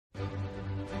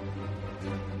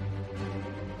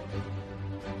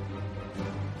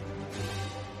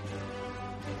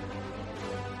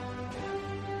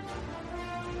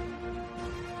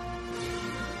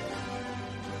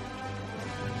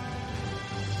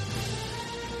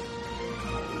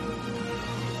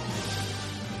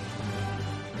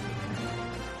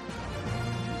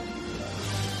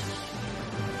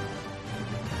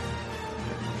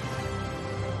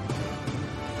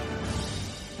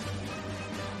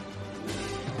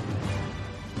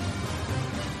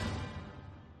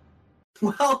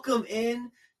Welcome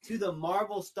in to the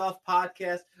Marvel Stuff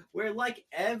Podcast, where, like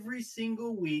every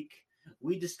single week,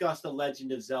 we discuss the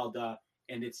Legend of Zelda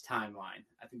and its timeline.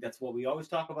 I think that's what we always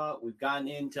talk about. We've gotten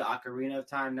into Ocarina of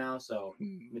Time now, so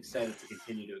I'm excited to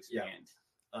continue to expand.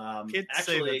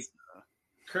 Actually,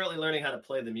 currently learning how to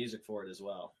play the music for it as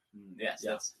well. Yes,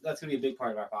 yeah. That's going to be a big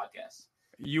part of our podcast.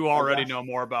 You already know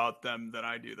more about them than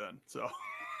I do then, so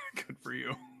good for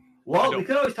you. Well, we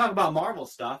could always talk about Marvel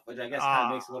stuff, which I guess kind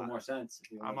of makes a little more sense.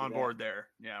 I'm on board there.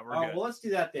 Yeah, we're good. Well, let's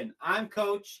do that then. I'm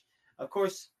Coach. Of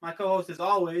course, my co-host is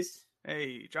always...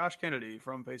 Hey, Josh Kennedy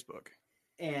from Facebook.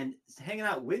 And hanging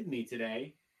out with me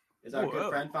today is our good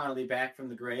friend finally back from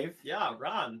the grave. Yeah,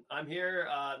 Ron. I'm here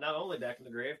not only back from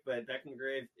the grave, but back from the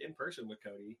grave in person with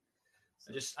Cody.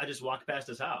 I just walked past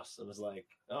his house and was like,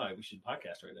 oh, we should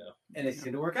podcast right now. And it's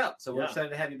going to work out. So we're excited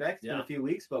to have you back. It's been a few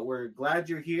weeks, but we're glad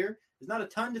you're here. There's not a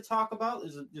ton to talk about.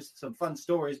 There's just some fun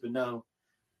stories, but no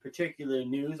particular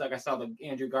news. Like I saw the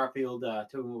Andrew Garfield,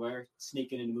 Tobey Maguire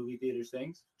sneaking into movie theaters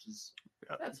things, which is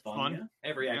that's fun. Yeah?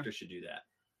 Every actor should do that.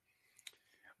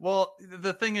 Well,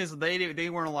 the thing is, they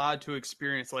weren't allowed to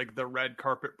experience like the red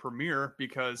carpet premiere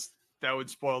because that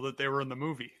would spoil that they were in the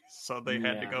movie. So they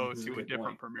had to go to a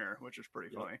different premiere, which is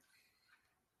pretty funny.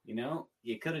 You know,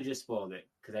 you could have just spoiled it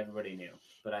because everybody knew.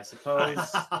 But I suppose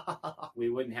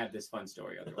we wouldn't have this fun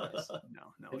story otherwise.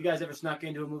 No. Have you guys ever snuck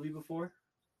into a movie before?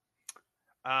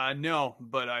 No,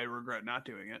 but I regret not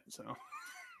doing it. So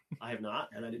I have not,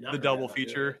 and I did not. The double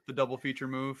feature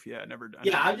move. Yeah, never done.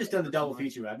 Yeah, I've just done the double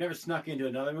feature. I've never snuck into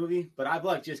another movie, but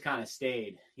I've just kind of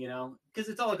stayed, because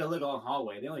it's all like a little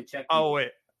hallway. They only check. Oh wait.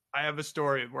 I have a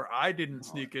story where I didn't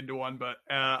sneak into one, but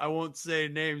I won't say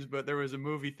names, but there was a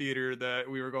movie theater that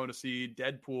we were going to see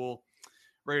Deadpool,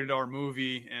 rated R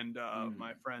movie, and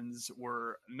my friends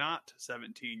were not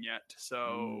 17 yet,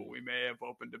 so we may have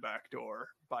opened a back door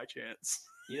by chance.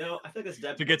 I think that's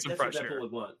Deadpool. To get some fresh air. Deadpool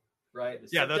would want, right?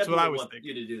 Yeah, that's what I was thinking.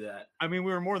 You to do that. I mean,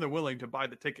 we were more than willing to buy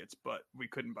the tickets, but we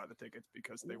couldn't buy the tickets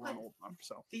because they weren't old enough.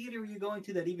 So theater were you going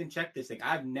to that even checked this thing?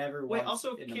 I've never. Wait,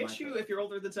 also, can't you, if you're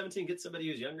older than 17, get somebody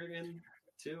who's younger in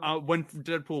too? When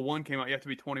Deadpool 1 came out, you have to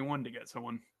be 21 to get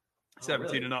someone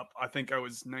 17 really? And up. I think I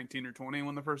was 19 or 20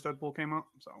 when the first Deadpool came out.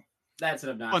 So that's an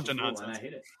obnoxious bunch of rule, nonsense. and I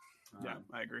hate it. Yeah,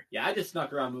 I agree. Yeah, I just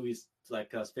snuck around movies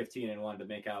like I was 15 and wanted to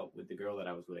make out with the girl that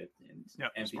I was with, and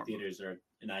empty theaters are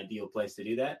an ideal place to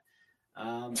do that.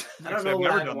 I don't know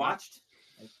what I've watched.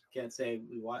 I can't say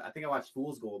we watched. I think I watched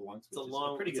Fool's Gold once. It's a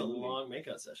long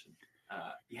makeout session.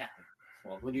 Yeah.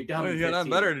 Well, when you're done, you got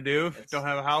nothing better to do. Don't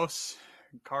have a house.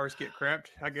 Cars get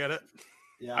cramped. I get it.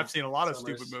 Yeah, I've seen a lot of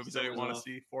stupid movies I didn't want to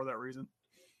see for that reason.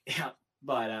 Yeah,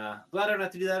 but glad I don't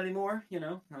have to do that anymore.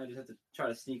 I just have to try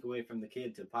to sneak away from the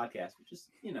kid to podcast, which is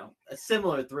a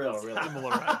similar thrill, really.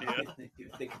 Similar idea. If you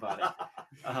think about it.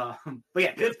 But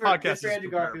yeah, good for Andrew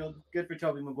Garfield. Good for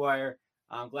Tobey Maguire.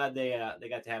 I'm glad they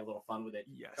got to have a little fun with it.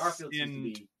 Yes, Garfield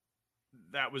seems to be.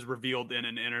 That was revealed in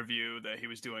an interview that he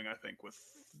was doing, I think, with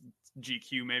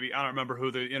GQ maybe. I don't remember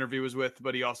who the interview was with,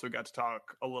 but he also got to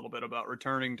talk a little bit about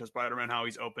returning to Spider-Man, how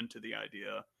he's open to the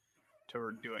idea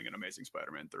to doing an Amazing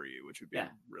Spider-Man 3, which would be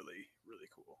really, really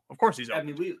cool. Of course he's open. I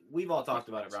mean, we've all talked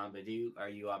about it, Ron, but are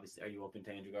you open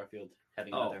to Andrew Garfield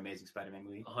having another Amazing Spider-Man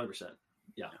movie? 100%.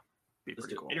 Yeah. Be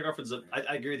pretty cool. Andrew Garfield's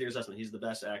I agree with your assessment. He's the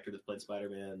best actor that's played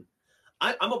Spider-Man.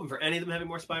 I'm open for any of them having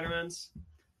more Spider-Mans.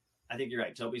 I think you're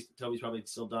right. Toby's probably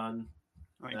still done.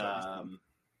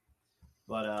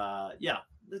 But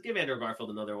let's give Andrew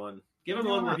Garfield another one. Give him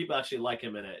one where people actually like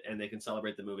him in it and they can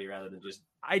celebrate the movie rather than just.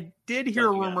 I did hear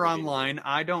a rumor online.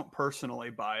 I don't personally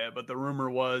buy it, but the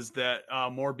rumor was that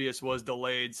Morbius was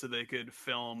delayed so they could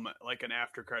film like an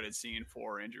after credit scene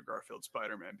for Andrew Garfield's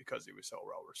Spider-Man because he was so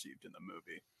well received in the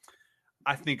movie.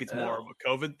 I think it's more of a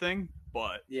COVID thing,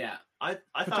 but yeah, I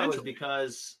thought it was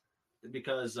because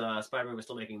Spider-Man was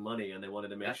still making money and they wanted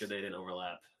to make sure they didn't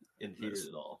overlap in theaters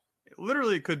at all. It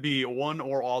literally could be one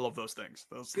or all of those things.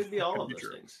 Those could be all of those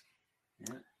things.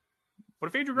 Yeah. What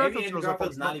if Andrew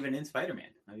Garfield's not even in Spider-Man?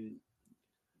 I mean,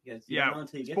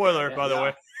 spoiler, by the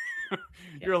way.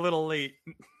 You're a little late.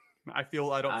 I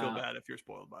don't feel bad if you're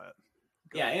spoiled by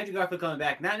it. Andrew Garfield coming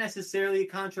back. Not necessarily a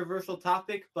controversial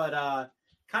topic, but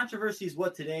controversy is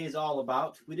what today is all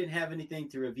about. We didn't have anything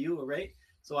to review or rate,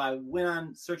 so I went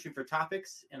on searching for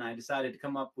topics, and I decided to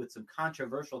come up with some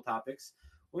controversial topics.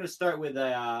 We're going to start with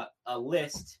a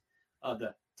list of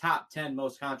the top 10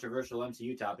 most controversial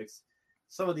MCU topics.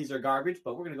 Some of these are garbage,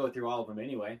 but we're going to go through all of them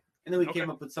anyway. And then we came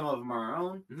up with some of them on our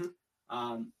own.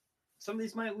 Mm-hmm. Some of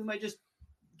these we might just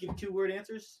give 2-word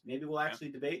answers. Maybe we'll actually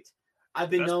debate. I've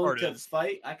been known to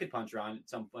fight. I could punch Ron at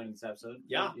some point in this episode.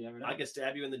 Yeah, I could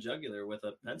stab you in the jugular with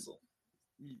a pencil.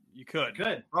 You could. I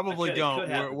could. Probably It don't. could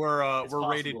happen. We're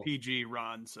rated possible. PG,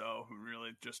 Ron. So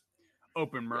really, just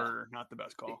open murder, not the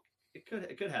best call. It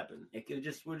could happen. It could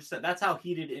we're just that's how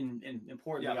heated and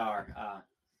important we are.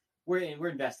 We're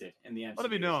invested in the MCU. Let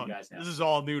it be known, you guys know. this is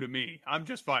all new to me. I'm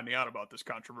just finding out about this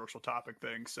controversial topic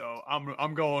thing, so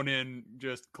I'm going in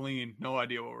just clean, no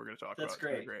idea what we're going to talk That's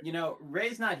about. great. You know,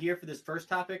 Ray's not here for this first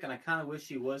topic, and I kind of wish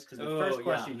he was, because the first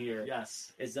question here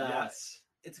is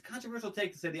it's a controversial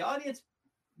take to say the audience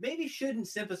maybe shouldn't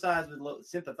sympathize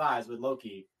with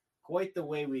Loki quite the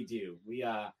way we do. We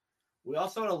all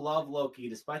sort of love Loki,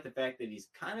 despite the fact that he's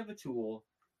kind of a tool.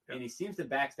 And he seems to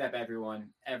backstab everyone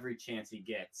every chance he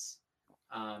gets.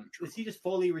 Is he just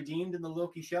fully redeemed in the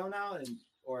Loki show now?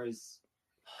 Because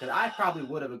I probably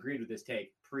would have agreed with this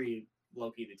take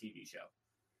pre-Loki, the TV show.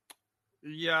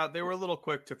 Yeah, they were a little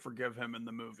quick to forgive him in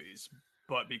the movies,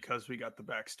 but because we got the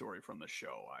backstory from the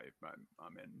show,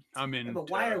 I'm in. Yeah, but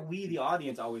why are we, the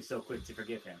audience, always so quick to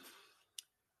forgive him?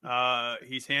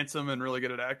 He's handsome and really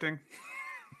good at acting.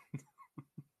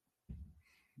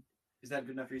 Is that a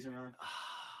good enough reason, Ron?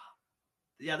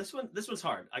 Yeah, this one's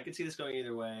hard. I could see this going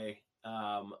either way.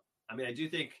 I mean, I do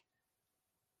think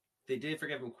they did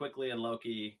forgive him quickly in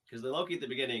Loki, because the Loki at the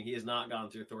beginning, he has not gone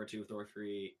through Thor 2, Thor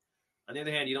 3. On the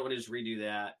other hand, you don't want to just redo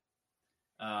that.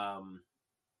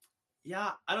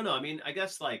 Yeah, I don't know. I mean, I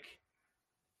guess like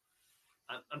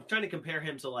I'm trying to compare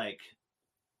him to like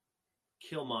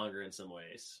Killmonger in some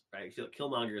ways, right?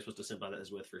 Killmonger is supposed to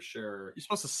sympathize with for sure. You're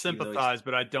supposed to sympathize,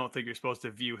 but I don't think you're supposed to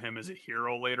view him as a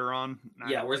hero later on.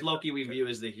 Yeah, whereas Loki we view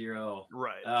as the hero.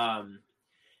 Right.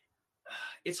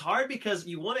 It's hard because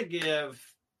you want to give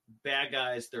bad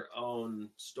guys their own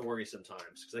story sometimes,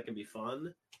 because that can be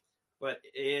fun. But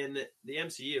in the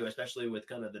MCU, especially with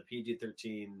kind of the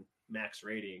PG-13 max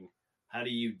rating, how do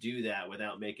you do that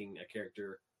without making a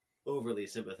character overly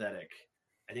sympathetic?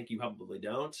 I think you probably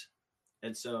don't.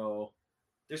 And so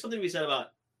there's something to be said about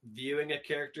viewing a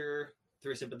character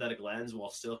through a sympathetic lens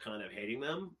while still kind of hating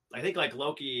them. I think like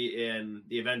Loki in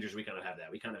the Avengers, we kind of have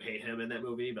that. We kind of hate him in that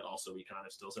movie, but also we kind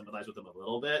of still sympathize with him a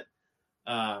little bit.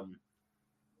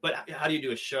 But how do you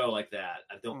do a show like that?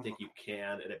 I don't think you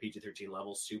can at a PG-13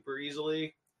 level super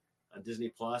easily on Disney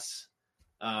Plus.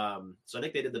 So I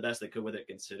think they did the best they could with it,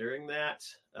 considering that.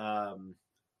 I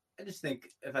just think,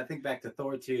 if I think back to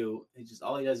Thor 2,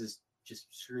 all he does is just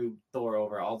screw Thor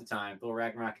over all the time. Thor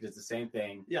Ragnarok does the same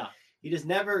thing. Yeah. He just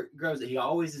never grows. He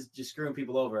always is just screwing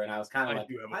people over. And I was kind of like,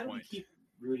 why do we keep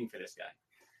rooting for this guy?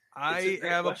 I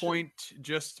have a point,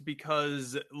 just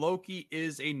because Loki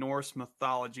is a Norse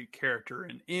mythology character.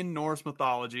 And in Norse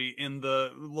mythology, in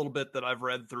the little bit that I've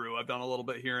read through, I've done a little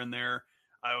bit here and there.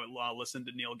 I listened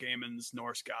to Neil Gaiman's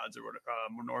Norse Gods or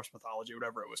Norse mythology,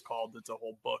 whatever it was called. It's a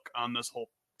whole book on this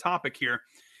whole topic here.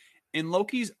 And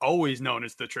Loki's always known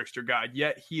as the trickster god,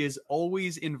 yet he is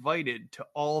always invited to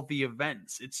all the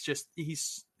events. It's just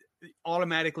he's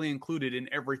automatically included in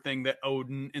everything that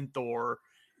Odin and Thor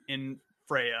and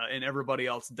Freya and everybody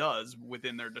else does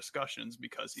within their discussions,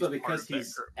 because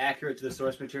he's accurate to the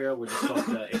source material, we're just supposed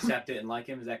to accept it and like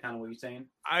him. Is that kind of what you're saying?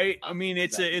 I mean,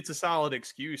 it's a solid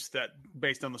excuse that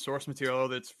based on the source material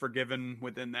that's forgiven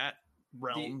within that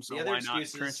realm. So why not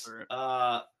transfer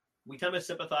it? We kind of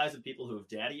sympathize with people who have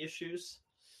daddy issues.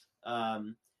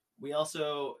 We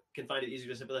also can find it easier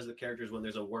to sympathize with characters when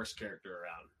there's a worse character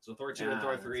around. So Thor 2 and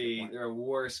Thor 3, there are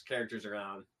worse characters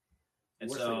around.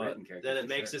 And so then it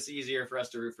makes this easier for us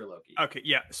to root for Loki. Okay,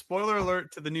 yeah. Spoiler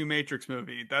alert to the new Matrix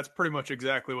movie. That's pretty much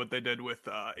exactly what they did with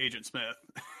Agent Smith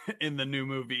in the new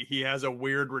movie. He has a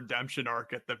weird redemption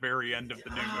arc at the very end of the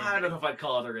new movie. I don't know if I'd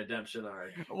call it a redemption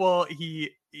arc. Well, he's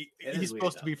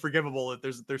supposed to be forgivable.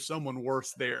 That there's someone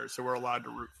worse there, so we're allowed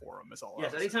to root for him. Is all.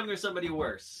 Yes, anytime there's somebody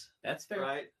worse. That's fair.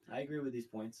 Right? I agree with these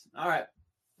points. All right,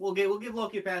 we'll give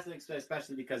Loki a pass,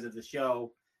 especially because of the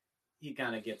show. He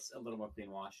kind of gets a little more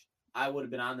clean wash. I would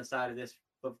have been on the side of this,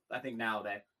 but I think now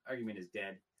that argument is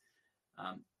dead.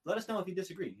 Let us know if you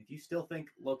disagree. If you still think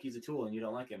Loki's a tool and you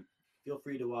don't like him, feel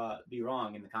free to be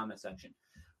wrong in the comment section.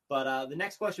 But the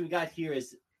next question we got here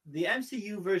is, the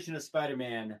MCU version of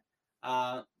Spider-Man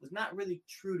was not really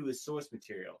true to his source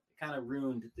material. It kind of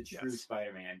ruined the true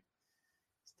Spider-Man.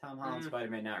 Is Tom Holland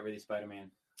Spider-Man not really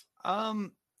Spider-Man?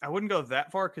 I wouldn't go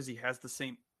that far, because he has the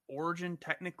same origin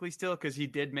technically still, because he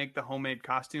did make the homemade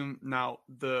costume. Now,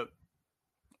 the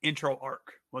intro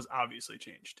arc was obviously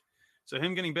changed. So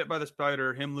him getting bit by the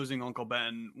spider, him losing Uncle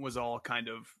Ben was all kind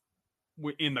of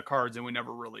in the cards, and we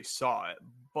never really saw it,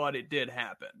 but it did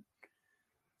happen.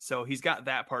 So he's got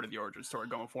that part of the origin story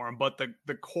going for him. But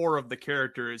the core of the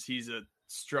character is he's a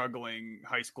struggling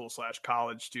high school /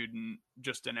 college student,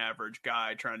 just an average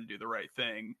guy trying to do the right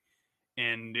thing.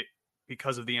 And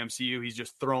because of the MCU, he's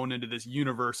just thrown into this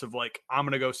universe of like, I'm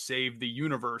going to go save the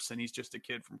universe. And he's just a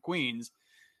kid from Queens,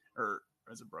 or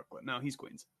is it Brooklyn? No, he's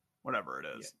Queens, whatever it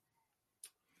is.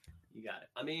 Yeah. You got it.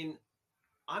 I mean,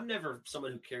 I'm never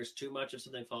someone who cares too much if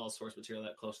something follows source material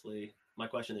that closely. My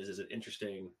question is it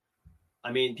interesting?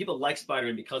 I mean, people like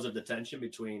Spider-Man because of the tension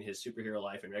between his superhero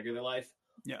life and regular life.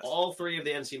 Yes. All three of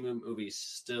the MCU movies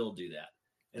still do that.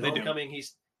 In They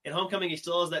Homecoming, he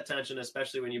still has that tension,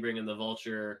 especially when you bring in the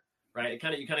Vulture, right? You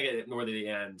kind of get ignored at the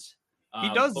end. He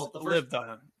does live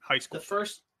the high school.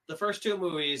 The first two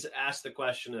movies ask the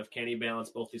question of can he balance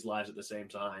both these lives at the same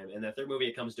time, and that third movie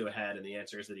it comes to a head, and the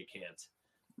answer is that he can't.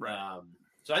 Right.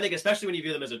 So I think, especially when you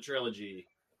view them as a trilogy,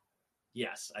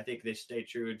 yes, I think they stay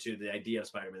true to the idea of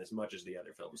Spider-Man as much as the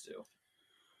other films do.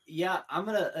 Yeah, I'm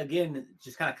going to, again,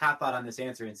 just kind of cop out on this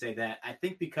answer and say that I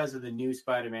think because of the new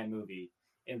Spider-Man movie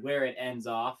and where it ends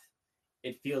off,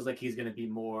 it feels like he's going to be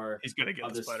more... He's going to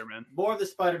get the Spider-Man. More of the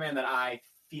Spider-Man that I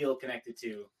feel connected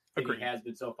to than Agreed. he has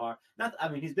been so far.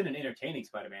 He's been an entertaining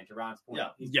Spider-Man, to Ron's point. Yeah.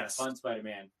 He's been a fun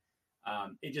Spider-Man.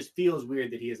 It just feels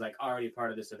weird that he is like already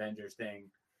part of this Avengers thing.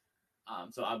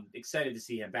 So I'm excited to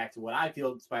see him back to what I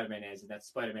feel Spider-Man is, and that's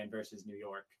Spider-Man versus New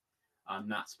York,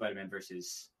 not Spider-Man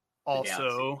versus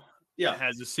also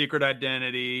has a secret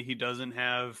identity. He doesn't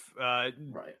have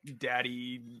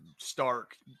Daddy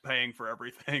Stark paying for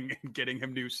everything and getting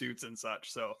him new suits and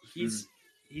such. So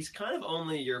he's kind of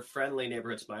only your friendly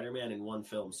neighborhood Spider-Man in one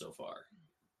film so far.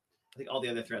 I think all the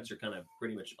other threats are kind of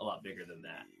pretty much a lot bigger than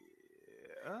that.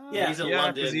 He's in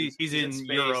London. He's in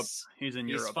Europe. He's in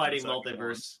Europe. He's fighting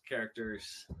multiverse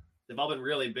characters. They've all been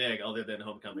really big, other than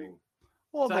Homecoming.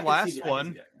 Well, so the last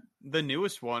one, the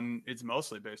newest one, it's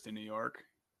mostly based in New York.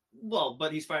 Well,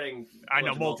 but he's fighting. I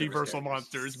know multiversal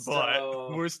monsters,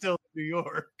 but we're still in New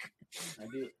York. I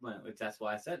do. Well, that's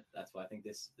why I said. That's why I think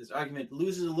this argument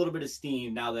loses a little bit of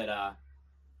steam now that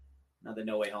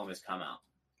No Way Home has come out.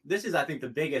 This is, I think, the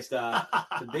biggest, the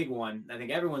big one. I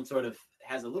think everyone sort of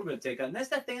has a little bit of take on, and that's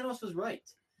that Thanos was right.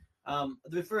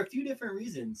 For a few different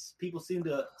reasons, people seem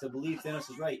to believe Thanos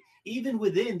is right, even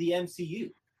within the MCU.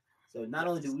 So not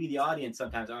only do we, the audience,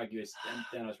 sometimes argue is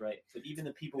Thanos right, but even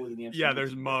the people within the MCU. Yeah,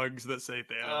 there's mugs that say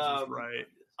Thanos is right.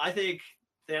 I think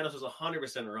Thanos was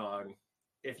 100% wrong.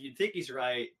 If you think he's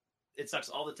right, it sucks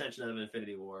all the tension out of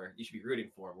Infinity War. You should be rooting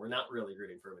for him. We're not really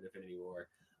rooting for him in Infinity War.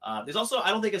 There's also,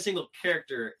 I don't think, a single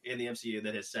character in the MCU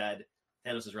that has said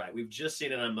Thanos is right. We've just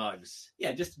seen it on mugs.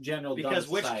 Yeah, just general. Because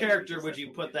which character would you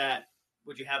put that?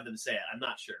 Would you have them say it? I'm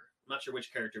not sure. I'm not sure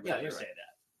which character would ever say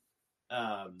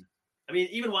that. I mean,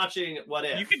 even watching What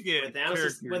If, you could get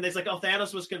when it's like, oh,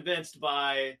 Thanos was convinced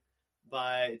by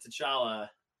T'Challa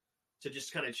to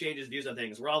just kind of change his views on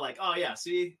things. We're all like, oh yeah,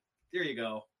 see, there you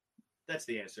go. That's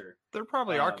the answer. There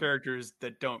probably are characters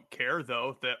that don't care,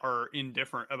 though, that are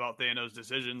indifferent about Thanos'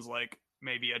 decisions. Like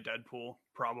maybe a Deadpool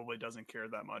probably doesn't care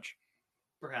that much.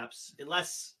 Perhaps,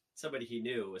 unless somebody he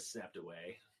knew was snapped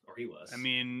away, or he was. I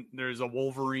mean, there's a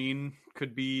Wolverine,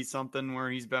 could be something where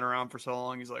he's been around for so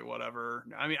long. He's like, whatever.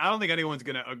 I mean, I don't think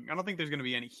there's going to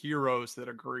be any heroes that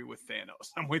agree with Thanos.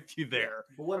 I'm with you there.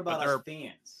 But what about us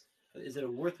fans? Is it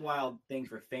a worthwhile thing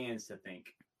for fans to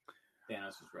think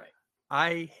Thanos was right?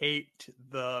 I hate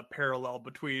the parallel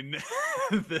between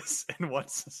this and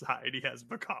what society has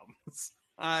become.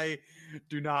 I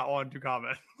do not want to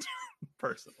comment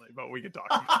personally, but we can talk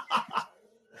about it.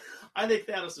 I think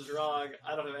Thanos is wrong.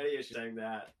 I don't have any issue saying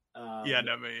that. Yeah,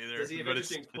 no, me either. Does he have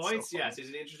interesting points? So yes. He's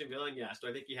an interesting villain? Yes. Do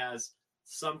I think he has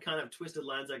some kind of twisted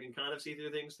lens I can kind of see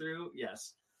through things through?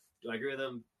 Yes. Do I agree with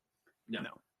him? No.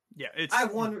 Yeah, it's. I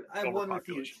have one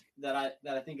refute that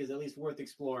I think is at least worth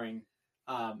exploring.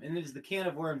 And it is the can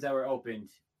of worms that were opened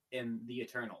in the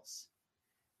Eternals.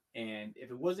 And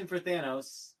if it wasn't for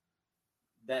Thanos,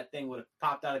 that thing would have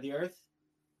popped out of the earth.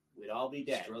 We'd all be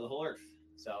dead. Destroy the whole earth.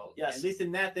 So yes, at least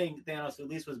in that thing, Thanos at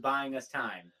least was buying us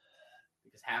time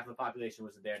because half the population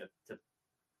wasn't there to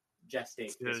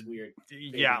gestate this weird.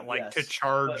 To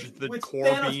charge the core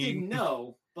Thanos being. didn't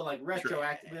know, but like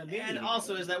retroactively. And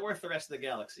also, is that worth the rest of the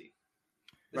galaxy?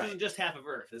 This isn't just half of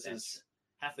Earth. This is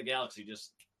half the galaxy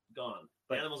just gone.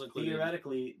 But animals included.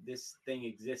 Theoretically, this thing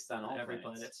exists on all every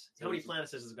planet. How many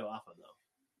planets does it go off on, though?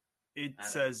 It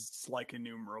says like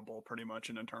innumerable pretty much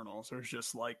in Eternals. There's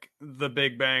just like the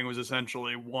Big Bang was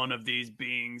essentially one of these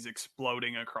beings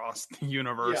exploding across the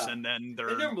universe, and then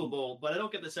they're innumerable. But I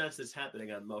don't get the sense it's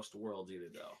happening on most worlds either,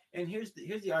 though. And here's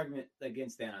the argument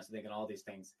against Thanos. I think in all these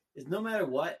things is no matter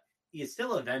what, you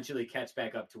still eventually catch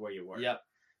back up to where you were. Yep.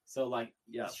 So like,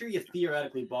 sure, you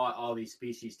theoretically bought all these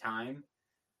species time,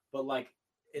 but like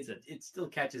it still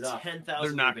catches up. 10,000.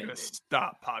 They're not going to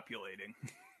stop populating.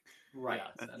 Right.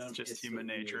 That's just human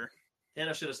nature.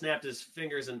 Thanos should have snapped his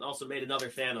fingers and also made another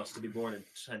Thanos to be born in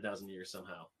 10,000 years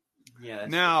somehow. Yeah.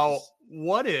 Now,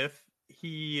 what if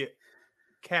he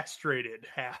castrated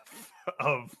half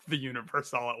of the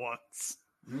universe all at once?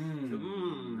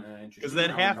 Because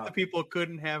then half the people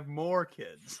couldn't have more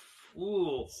kids.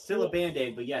 Ooh, still a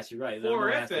Band-Aid, but yes, you're right.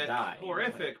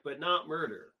 Horrific, but not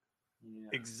murder. Yeah.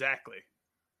 Exactly.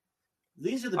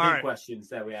 These are the big questions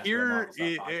that we ask. Here,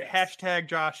 hashtag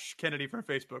Josh Kennedy from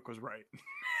Facebook was right.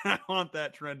 I want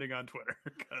that trending on Twitter.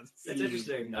 That's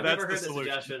interesting. I've never heard that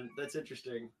suggestion. That's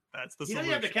interesting. That's the solution.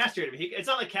 You don't have to castrate him. It's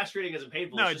not like castrating isn't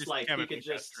painful. No, it's just like he could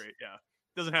just castrate. Yeah,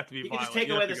 doesn't have to be. He could just take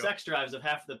away the sex drives of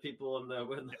half the people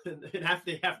in half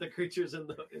the creatures in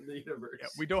the universe. Yeah,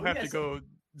 we don't have to go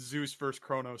Zeus versus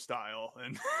Chronos style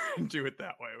and do it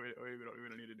that way. We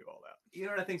don't need to do all that. You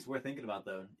know what I think's worth thinking about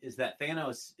though is that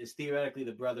Thanos is theoretically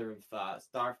the brother of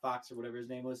Star Fox or whatever his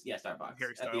name was. Yeah, Star Fox.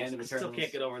 Harry At the end of I still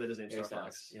can't get over that his name's Star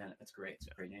Fox. Yeah, that's great. It's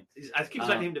a great name. I keep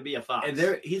expecting him to be a fox.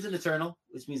 And he's an Eternal,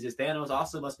 which means this Thanos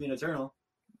also must be an Eternal.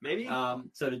 Maybe.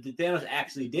 So Thanos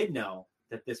actually did know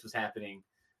that this was happening,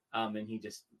 and he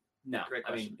just no. Great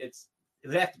question. I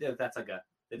mean, that's like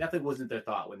it definitely wasn't their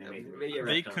thought when they made the movie.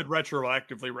 They could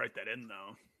retroactively write that in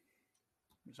though.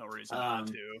 There's no reason not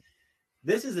to.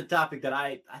 This is a topic that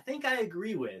I think I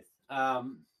agree with.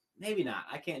 Maybe not.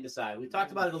 I can't decide. We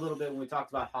talked about it a little bit when we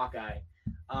talked about Hawkeye.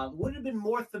 Would it have been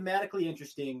more thematically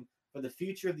interesting for the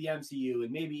future of the MCU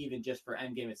and maybe even just for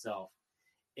Endgame itself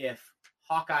if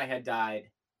Hawkeye had died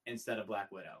instead of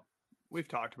Black Widow? We've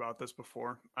talked about this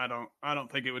before. I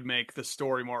don't think it would make the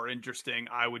story more interesting.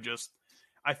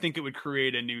 I think it would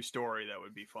create a new story that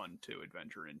would be fun to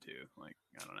adventure into. Like,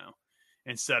 I don't know.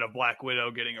 Instead of Black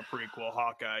Widow getting a prequel,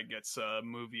 Hawkeye gets a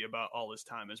movie about all his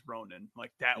time as Ronin.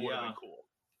 Like, that would have been cool.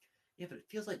 Yeah, but it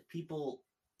feels like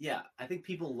I think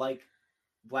people like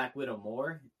Black Widow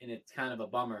more, and it's kind of a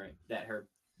bummer that her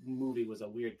movie was a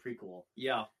weird prequel.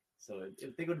 Yeah. So I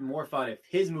think it would be more fun if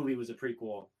his movie was a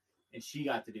prequel and she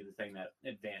got to do the thing that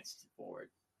advanced forward.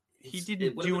 He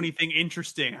didn't do anything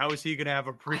interesting. How is he going to have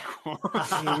a prequel?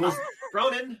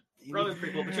 Ronin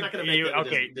prequel, but you're not going to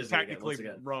make it Disney technically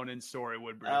again. Ronan's story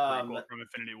would be a prequel from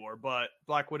Infinity War, but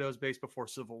Black Widow is based before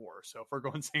Civil War, so if we're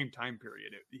going same time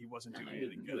period, he wasn't doing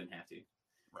anything good. You wouldn't have to.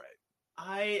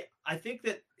 Right. I think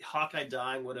that Hawkeye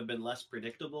dying would have been less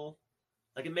predictable.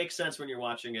 Like, it makes sense when you're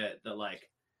watching it that, like,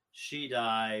 she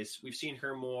dies. We've seen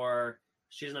her more.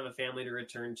 She doesn't have a family to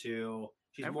return to.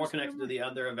 She's more connected to the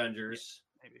other Avengers.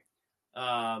 Maybe.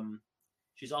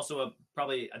 She's also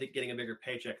probably, I think, getting a bigger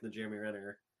paycheck than Jeremy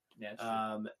Renner.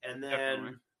 Yeah. And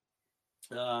then,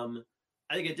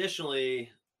 I think additionally,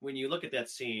 when you look at that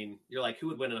scene, you're like, who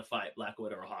would win in a fight, Black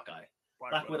Widow or Hawkeye?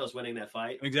 Black Widow's winning that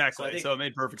fight. Exactly. So it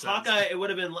made perfect sense. Hawkeye, it would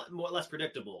have been less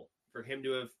predictable for him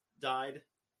to have died.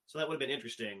 So that would have been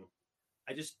interesting.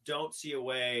 I just don't see a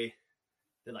way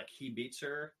that, like, he beats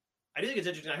her. I do think it's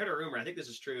interesting. I heard a rumor. I think this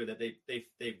is true that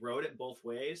they wrote it both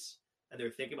ways, and they were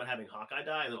thinking about having Hawkeye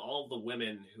die, and then all of the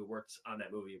women who worked on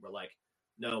that movie were like,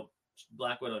 "No,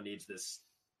 Black Widow needs this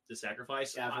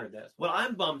sacrifice." Yeah, I've heard that. What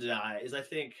I'm bummed at is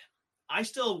I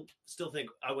still think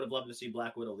I would have loved to see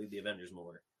Black Widow lead the Avengers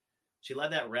more. She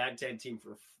led that ragtag team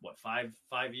for what, five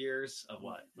years of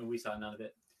what? When we saw none of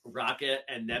it. Rocket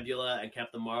and Nebula and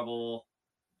Captain Marvel,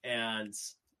 and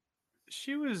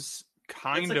she was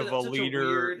kind of a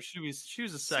leader. She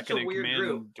was a second in command.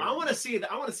 Group. I want to see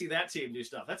that team do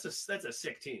stuff. That's a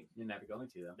sick team. You're never going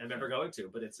to though. I'm never going to,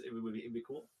 but it'd be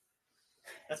cool.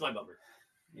 That's my bummer.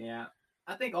 Yeah.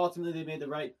 I think ultimately they made the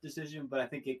right decision, but I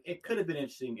think it could have been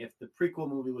interesting if the prequel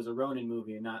movie was a Ronin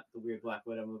movie and not the weird Black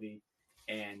Widow movie,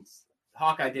 and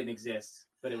Hawkeye didn't exist,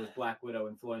 but it was Black Widow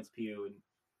and Florence Pugh, and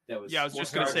that was. Yeah, I was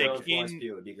just going to say, would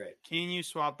be great. Can you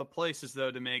swap the places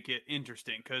though to make it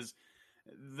interesting? Because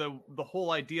the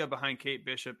whole idea behind Kate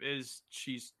Bishop is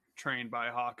she's trained by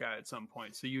Hawkeye at some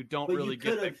point, so you don't really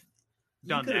get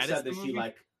done that. Said that she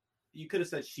you could have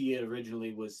said she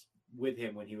originally was with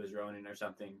him when he was Ronin or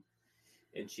something,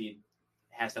 and she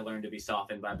has to learn to be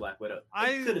softened by Black Widow.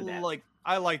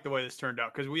 I like the way this turned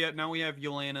out because we have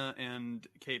Yelena and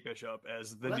Kate Bishop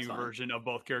as the new version of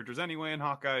both characters anyway, and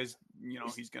Hawkeye's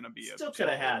he's going to be we still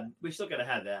could have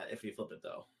had that if we flipped it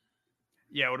though.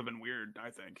 Yeah, it would have been weird, I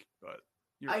think, but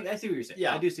I see what you're saying.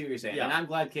 Yeah, I do see what you're saying, and I'm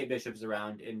glad Kate Bishop's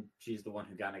around, and she's the one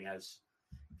who kind of has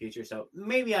future. So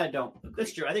maybe I don't.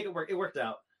 That's true. I think it worked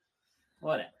out.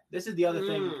 Whatever. This is the other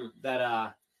thing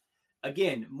that,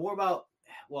 again, more about.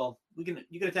 Well, you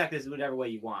can attack this whatever way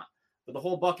you want, but the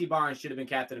whole Bucky Barnes should have been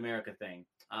Captain America thing.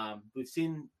 We've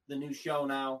seen the new show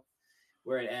now,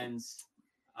 where it ends.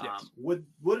 Yes.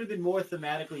 Would have been more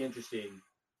thematically interesting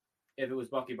if it was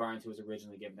Bucky Barnes who was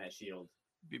originally given that shield.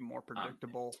 be more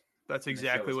predictable. That's and the show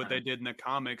exactly was what they kinda- did in the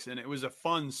comics, and it was a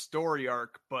fun story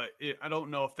arc. But I don't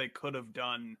know if they could have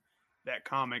done that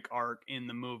comic arc in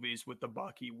the movies with the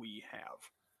Bucky we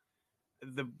have.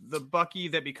 The Bucky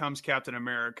that becomes Captain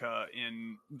America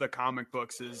in the comic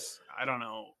books is, I don't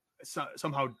know,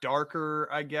 somehow darker,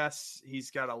 I guess. He's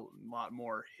got a lot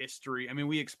more history. I mean,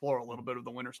 we explore a little bit of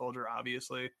the Winter Soldier,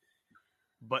 obviously,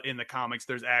 but in the comics,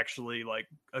 there's actually like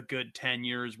a good 10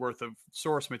 years worth of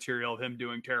source material of him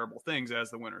doing terrible things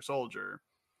as the Winter Soldier.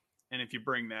 And if you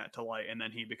bring that to light and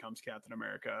then he becomes Captain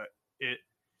America, it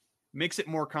makes it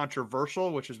more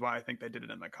controversial, which is why I think they did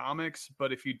it in the comics.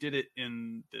 But if you did it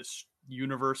in this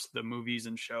universe, the movies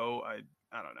and show, I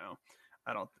don't know.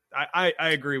 I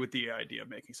agree with the idea of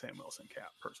making Sam Wilson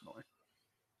Cap personally.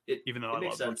 Even though it I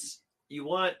makes love sense. You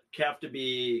want Cap to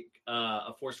be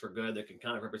a force for good that can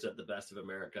kind of represent the best of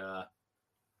America.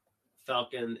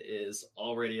 Falcon is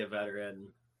already a veteran.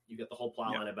 You get the whole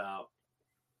plot line about,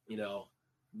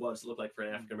 what does it look like for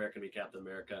an African American to be Captain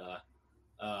America.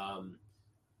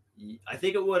 I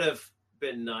think it would have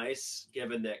been nice,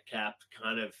 given that Cap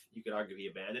kind of, you could argue he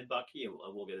abandoned Bucky, and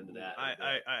we'll get into that. I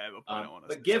have a point I want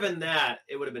to say. But given that,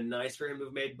 it would have been nice for him to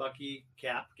have made Bucky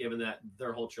Cap, given that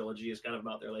their whole trilogy is kind of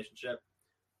about their relationship.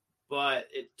 But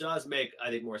it does make, I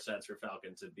think, more sense for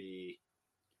Falcon to be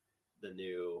the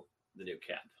new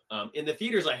Cap. In the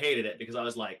theaters, I hated it because I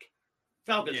was like,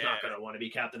 Falcon's not going to want to be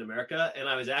Captain America, and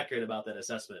I was accurate about that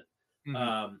assessment.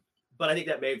 Mm-hmm. But I think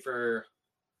that made for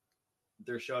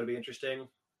their show to be interesting.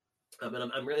 And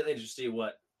I'm really interested to see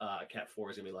what Cap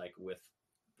 4 is going to be like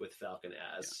with Falcon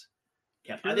as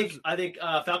Cap. I think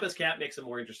Falcon's Cap makes him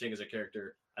more interesting as a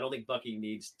character. I don't think Bucky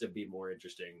needs to be more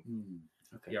interesting.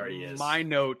 Okay. He already is. My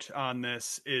note on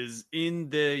this is, in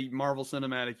the Marvel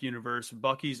Cinematic Universe,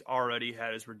 Bucky's already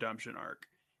had his redemption arc.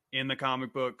 In the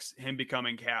comic books, him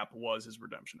becoming Cap was his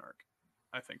redemption arc.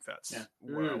 I think that's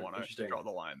where I want to draw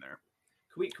the line there.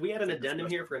 Can we add an addendum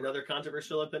here for another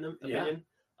controversial opinion?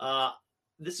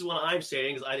 This is what I'm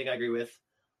stating, because I think I agree with.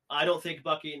 I don't think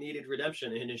Bucky needed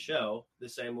redemption in his show the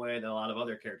same way that a lot of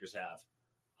other characters have.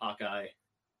 Hawkeye,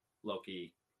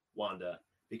 Loki, Wanda.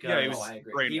 Because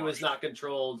he was not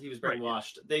controlled. He was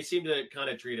brainwashed. Right. They seem to kind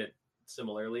of treat it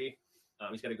similarly.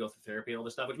 He's got to go through therapy and all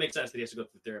this stuff, which makes sense that he has to go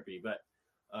through therapy. But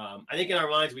I think in our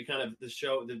minds, we kind of,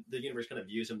 the universe kind of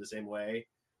views him the same way.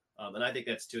 And I think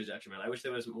that's to his detriment. I wish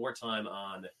there was more time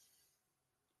on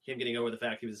him getting over the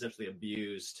fact he was essentially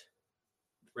abused,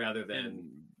 rather than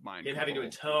him having to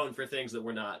atone for things that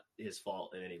were not his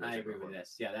fault in any way. I agree with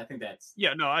this. Yeah, I think that's...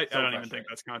 Yeah, no, I don't even think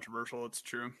that's controversial. It's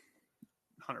true.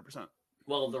 100%.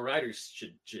 Well, the writers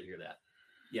should hear that.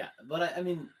 Yeah, but I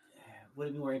mean, would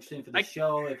it be more interesting for the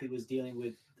show if he was dealing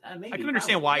with... maybe, I can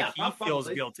understand why he feels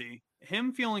guilty.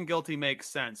 Him feeling guilty makes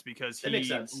sense because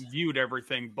he viewed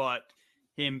everything but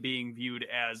him being viewed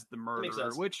as the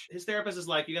murderer, which his therapist is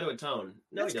like, you got to atone.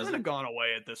 No, he doesn't. Kind of gone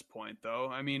away at this point, though.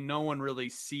 I mean, no one really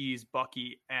sees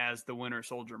Bucky as the Winter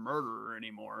Soldier murderer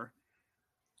anymore.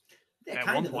 They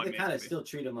kind of still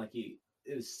treat him like it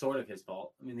was sort of his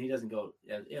fault. I mean, he doesn't go.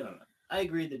 I don't know. I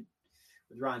agree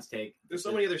with Ron's take. There's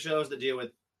so many other shows that deal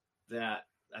with that.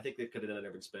 I think they could have done a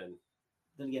different spin.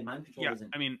 Then again, Mind Control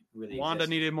doesn't. I mean, really Wanda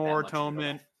needed more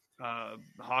atonement.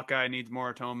 Hawkeye needs more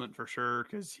atonement for sure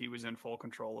because he was in full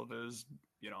control of his,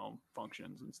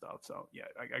 functions and stuff. So yeah,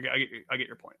 I get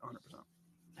your point 100%.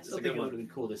 I still think it would have been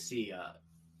cool to see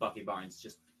Bucky Barnes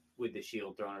just with the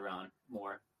shield thrown around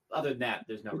more. Other than that,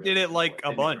 there's no. He did it like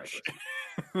a bunch.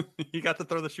 He got to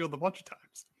throw the shield a bunch of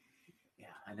times. Yeah,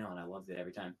 I know, and I loved it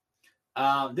every time.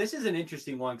 This is an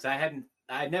interesting one because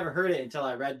I'd never heard it until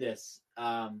I read this.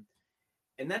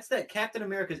 And that's that Captain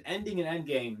America's ending in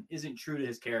Endgame isn't true to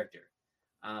his character.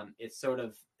 It's sort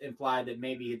of implied that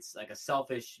maybe it's like a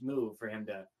selfish move for him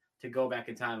to go back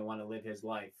in time and want to live his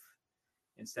life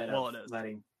instead of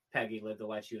letting Peggy live the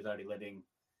life she was already living,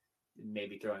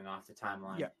 maybe throwing off the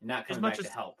timeline and not coming back to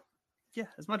help. Yeah,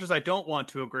 as much as I don't want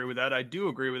to agree with that, I do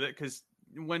agree with it because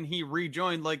when he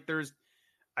rejoined,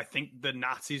 I think the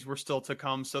Nazis were still to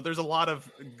come. So there's a lot of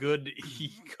good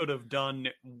he could have done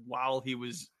while he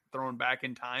was thrown back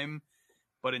in time,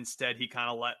 but instead he kind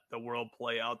of let the world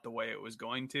play out the way it was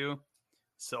going to.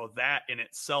 So that in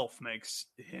itself makes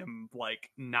him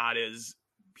not as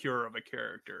pure of a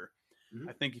character. Mm-hmm.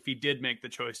 I think if he did make the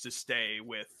choice to stay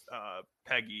with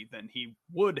Peggy, then he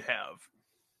would have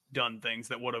done things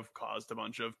that would have caused a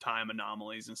bunch of time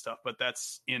anomalies and stuff, but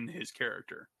that's in his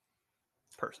character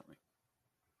personally.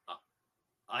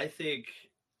 I think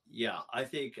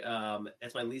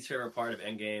it's my least favorite part of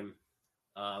Endgame.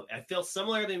 I feel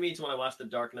similar to me to when I watched The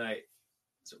Dark Knight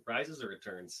So Rises or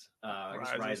Returns? I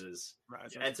guess Rises.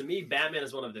 And to me, Batman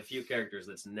is one of the few characters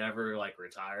that's never like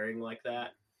retiring like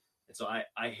that. And so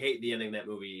I hate the ending of that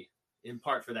movie in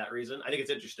part for that reason. I think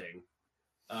it's interesting.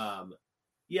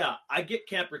 Yeah, I get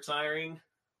Cap retiring.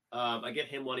 I get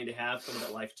him wanting to have some of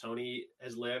that life Tony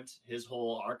has lived. His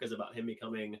whole arc is about him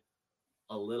becoming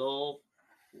a little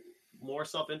more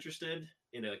self-interested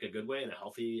in like a good way, in a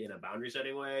healthy, in a boundary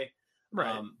setting way.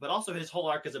 Right. But also his whole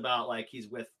arc is about like he's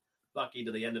with Bucky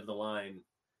to the end of the line.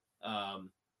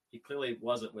 He clearly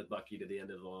wasn't with Bucky to the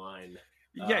end of the line.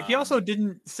 Yeah, he also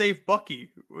didn't save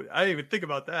Bucky. I didn't even think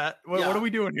about that. What are we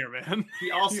doing here, man?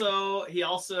 He also,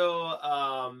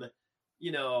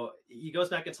 you know, he goes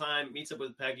back in time, meets up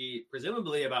with Peggy,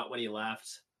 presumably about when he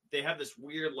left. They have this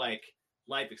weird like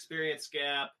life experience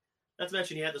gap. Not to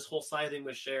mention he had this whole side thing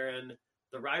with Sharon.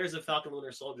 The writers of Falcon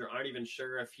Winter Soldier aren't even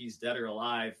sure if he's dead or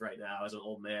alive right now as an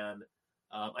old man.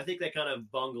 I think they kind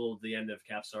of bungled the end of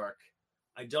Cap's arc.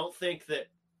 I don't think that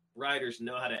writers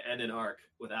know how to end an arc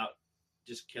without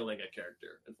just killing a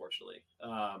character, unfortunately.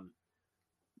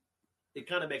 It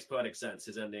kind of makes poetic sense,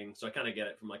 his ending, so I kind of get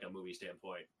it from like a movie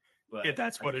standpoint. But yeah,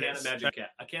 that's what it is.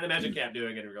 I can't imagine Cap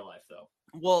doing it in real life, though.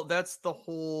 Well, that's the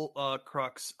whole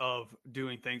crux of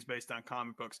doing things based on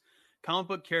comic books. Comic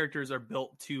book characters are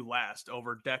built to last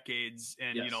over decades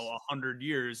and, Yes. 100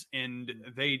 years, and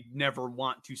they never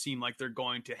want to seem like they're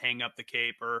going to hang up the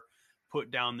cape or put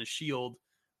down the shield.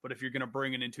 But if you're going to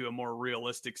bring it into a more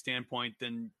realistic standpoint,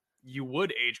 then you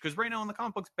would age. Because right now in the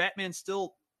comic books, Batman's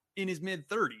still in his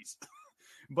mid-30s.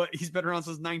 But he's been around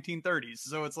since 1930s.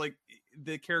 So it's like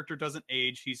the character doesn't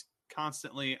age. He's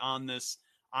constantly on this,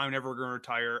 I'm never going to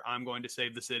retire, I'm going to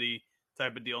save the city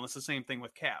type of deal. And it's the same thing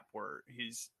with Cap, where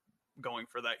he's going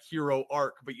for that hero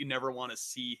arc, but you never want to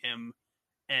see him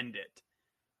end it.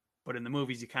 But in the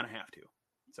movies, you kind of have to.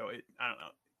 So I don't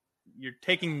know. You're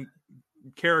taking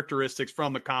characteristics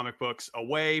from the comic books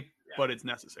away, but it's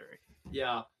necessary.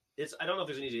 Yeah. I don't know if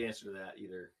there's an easy answer to that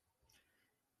either.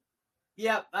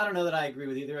 Yeah, I don't know that I agree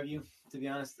with either of you, to be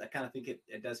honest. I kind of think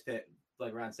it does fit.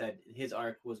 Like Ron said, his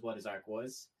arc was what his arc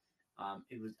was.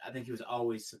 I think he was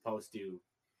always supposed to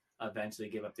eventually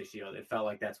give up the shield. It felt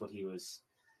like that's what he was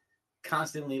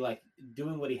constantly like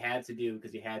doing, what he had to do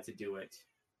because he had to do it.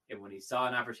 And when he saw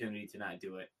an opportunity to not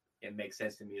do it, it makes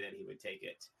sense to me that he would take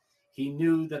it. He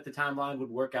knew that the timeline would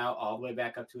work out all the way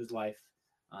back up to his life.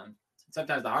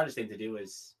 Sometimes the hardest thing to do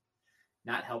is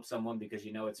not help someone because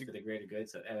it's for the greater good.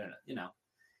 So I don't know,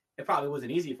 it probably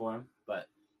wasn't easy for him, but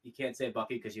you can't say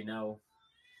Bucky because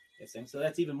it's him. So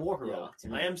that's even more heroic to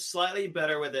me. I am slightly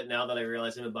better with it now that I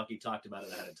realize him and Bucky talked about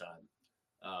it ahead of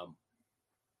time.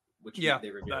 Which they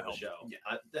revealed on the show.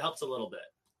 Yeah. It helps a little bit.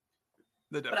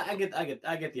 But I get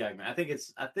the argument. I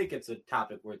think it's a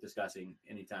topic worth discussing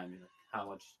anytime. How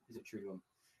much is it true to him?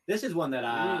 This is one that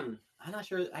I'm not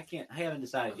sure. I haven't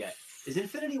decided yet. Is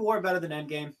Infinity War better than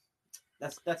Endgame?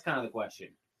 That's kind of the question.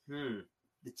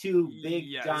 The two big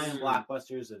giant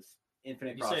blockbusters of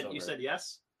infinite crossover. You said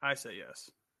yes? I say yes.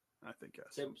 I think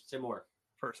yes. Say more.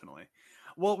 Personally.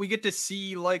 Well, we get to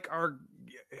see like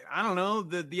I don't know,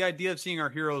 the idea of seeing our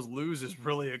heroes lose is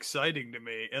really exciting to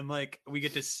me. And like we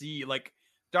get to see like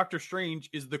Doctor Strange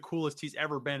is the coolest he's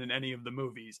ever been in any of the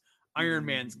movies. Iron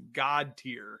Man's god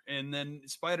tier. And then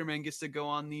Spider-Man gets to go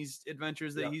on these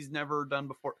adventures that he's never done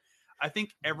before. I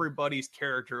think everybody's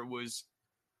character was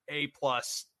A+,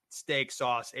 steak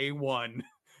sauce, A1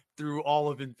 through all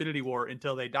of Infinity War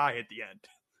until they die at the end.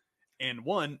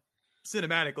 And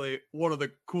cinematically, one of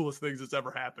the coolest things that's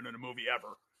ever happened in a movie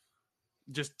ever.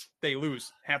 Just they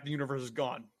lose. Half the universe is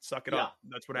gone. Suck it up.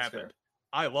 That's what happened. Fair.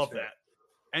 I love that.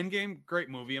 Endgame, great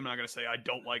movie. I'm not going to say I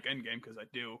don't like Endgame because I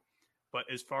do. But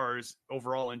as far as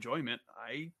overall enjoyment,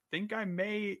 I think I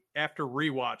may, after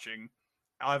rewatching,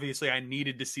 obviously I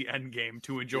needed to see Endgame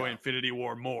to enjoy Infinity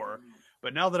War more.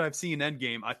 But now that I've seen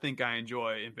Endgame, I think I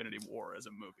enjoy Infinity War as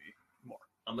a movie more.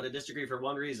 I'm going to disagree for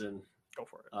one reason. Go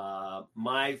for it.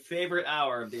 My favorite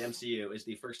hour of the MCU is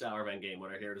the first hour of Endgame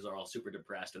when our heroes are all super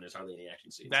depressed and there's hardly any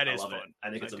action scenes. That is fun. It. I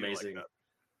think it's amazing. Like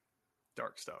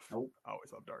dark stuff. Nope. I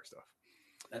always love dark stuff.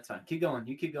 That's fine. Keep going.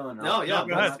 You keep going. No,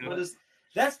 yeah.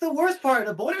 That's the worst part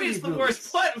of both of these movies. The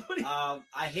worst? What?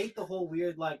 I hate the whole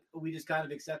weird, like, we just kind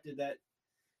of accepted that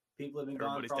people have been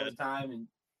gone for all the time and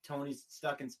Tony's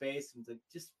stuck in space. And it's like,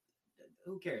 just,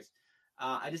 who cares?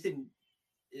 I just didn't.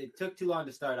 It took too long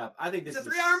to start up. I think this is a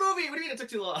 3-hour movie. What do you mean it took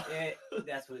too long?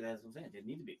 That's what I'm saying. It didn't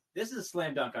need to be. This is a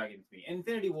slam dunk argument for me.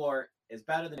 Infinity War is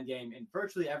better than Endgame in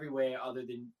virtually every way other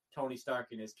than Tony Stark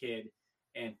and his kid.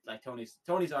 And like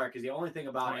Tony's arc is the only thing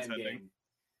about Endgame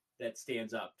that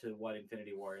stands up to what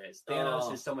Infinity War is.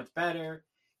 Thanos is so much better.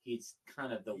 he's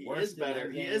kind of the He worst. is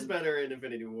better. He is better in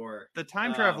Infinity War. The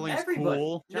time traveling is everybody.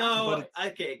 cool. No,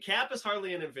 okay. Cap is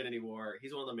hardly in Infinity War.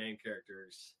 He's one of the main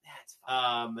characters. That's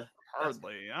fine.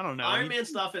 Hardly. I don't know. Iron Man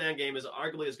stuff in Endgame is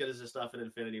arguably as good as his stuff in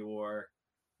Infinity War.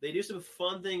 They do some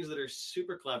fun things that are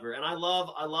super clever, and I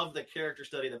love the character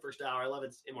study. The first hour, I love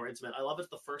it's more intimate. I love it's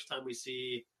the first time we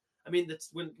see. I mean, that's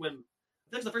when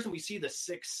that's the first time we see the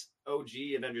 6 OG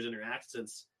Avengers interact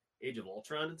since Age of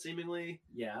Ultron, seemingly.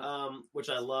 Yeah.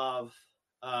 Which I love.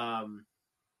 Yeah,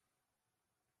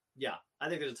 I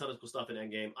think there's a ton of cool stuff in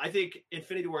Endgame. I think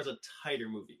Infinity War is a tighter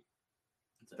movie.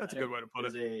 That's a good way to put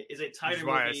it. Is a tighter That's movie.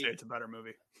 why I say it's a better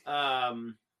movie.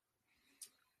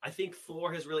 I think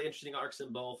Thor has really interesting arcs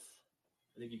in both.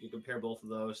 I think you can compare both of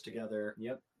those together.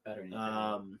 Yep, better.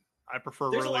 I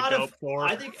prefer there's really a lot dope of Thor.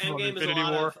 I think Endgame is a Infinity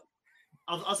lot War. of.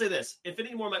 I'll say this: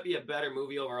 Infinity War might be a better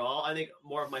movie overall. I think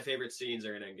more of my favorite scenes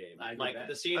are in Endgame. Like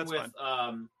the scene That's with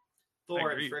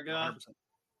Thor and Frigga. 100%.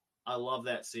 I love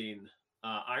that scene.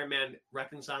 Iron Man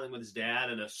reconciling with his dad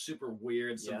in a super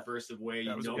weird, subversive way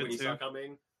nobody saw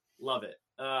coming. Love it.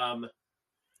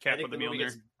 Cap with the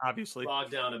Mjolnir, obviously.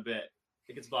 Bogged down a bit.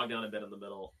 It gets bogged down a bit in the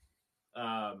middle.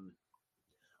 I'm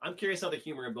curious how the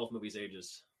humor in both movies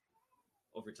ages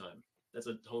over time. That's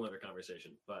a whole other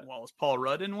conversation. But well, is Paul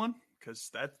Rudd in one?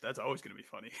 Because that's always going to be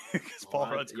funny. Because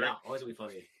Paul Rudd's great. Yeah, always going to be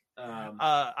funny.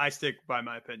 I stick by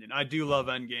my opinion. I do love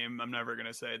Endgame. I'm never going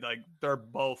to say like they're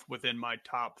both within my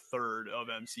top third of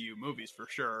MCU movies for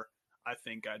sure. I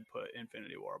think I'd put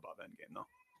Infinity War above Endgame though.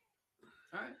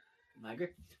 All right, I agree.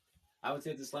 I would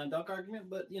say it's a slam dunk argument,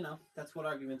 but that's what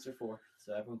arguments are for.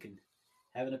 So everyone can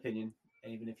have an opinion,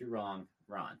 and even if you're wrong,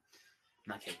 Ron.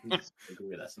 Not kidding. Please agree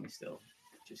with us, and we still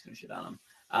just gonna shit on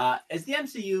them. Is the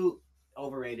MCU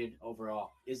overrated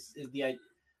overall? Is the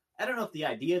I don't know if the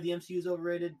idea of the MCU is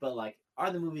overrated, but like, are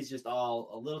the movies just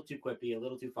all a little too quippy, a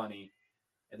little too funny,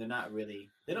 and they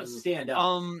don't stand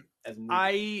up as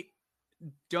movies?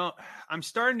 I'm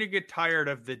starting to get tired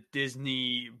of the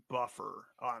Disney buffer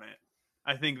on it.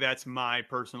 I think that's my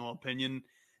personal opinion.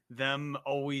 Them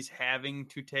always having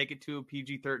to take it to a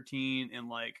PG-13 and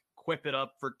like quip it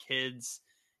up for kids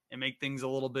and make things a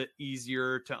little bit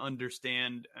easier to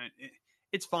understand.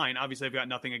 It's fine. Obviously, I've got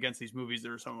nothing against these movies.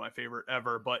 They're some of my favorite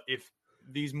ever. But if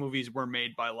these movies were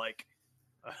made by like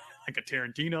a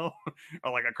Tarantino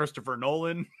or like a Christopher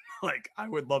Nolan, like I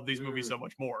would love these movies so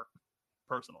much more,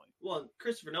 personally. Well,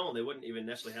 Christopher Nolan, they wouldn't even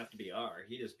necessarily have to be R.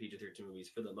 He does PG-13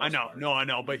 movies for the most I know,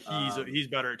 part. but he's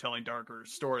better at telling darker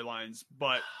storylines.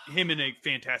 But him in a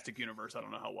fantastic universe, I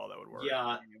don't know how well that would work.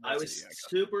 Yeah, I was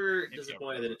super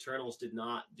disappointed that Eternals did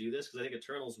not do this because I think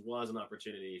Eternals was an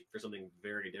opportunity for something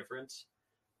very different.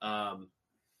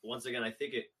 Once again, I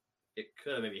think it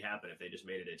could have maybe happened if they just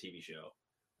made it a TV show.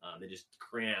 They just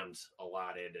crammed a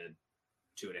lot into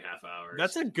 2.5 hours.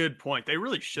 That's a good point. They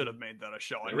really should have made that a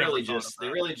show.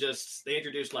 They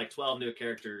introduced like 12 new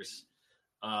characters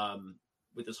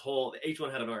with this whole each one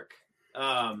had an arc.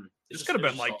 This could have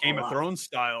been like Game of Thrones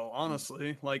style,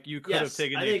 honestly. Like you could have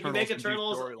taken. I think you can make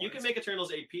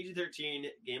Eternals a PG-13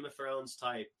 Game of Thrones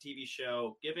type TV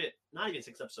show. Give it not even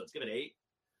 6 episodes. Give it 8.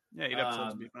 Yeah, 8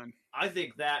 episodes would be fine. I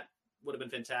think that would have been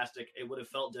fantastic. It would have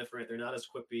felt different. They're not as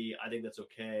quippy. I think that's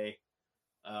okay.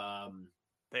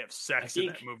 They have sex in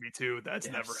that movie too. That's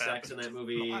never happened. Sex in that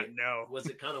movie. I know. Was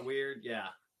it kind of weird? Yeah.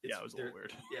 It was a little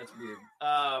weird. Yeah, it's weird.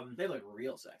 They look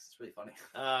real sex. It's really funny.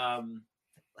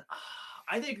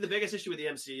 I think the biggest issue with the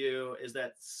MCU is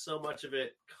that so much of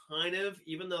it kind of,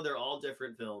 even though they're all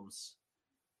different films,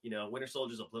 Winter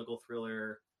Soldier is a political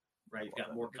thriller, right? You've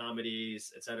got more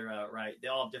comedies, etc., right? They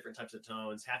all have different types of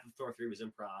tones. Half of Thor 3 was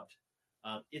improv.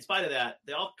 In spite of that,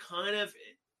 they all kind of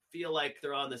feel like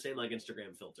they're on the same like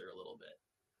Instagram filter a little bit.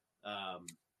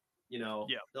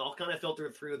 They all kind of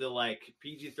filter through the like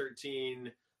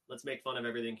PG-13, let's make fun of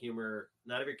everything humor.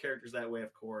 Not every character's that way,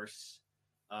 of course.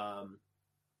 I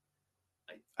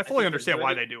fully understand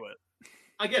why they do it.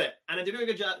 I get it, and they're doing a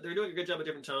good job. They're doing a good job with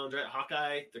different tones, right?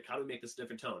 Hawkeye, how do we make this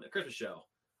different tone? A Christmas show.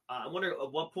 I wonder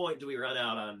at what point do we run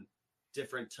out on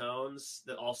different tones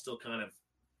that all still kind of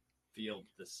feel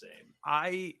the same?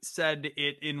 I said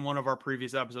it in one of our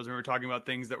previous episodes when we were talking about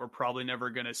things that we're probably never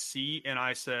going to see, and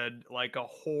I said like a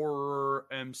horror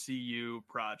MCU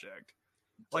project.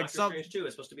 Like Doctor Strange 2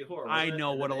 is supposed to be horror. I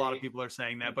know what a lot of people are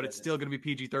saying that, but it's still going to be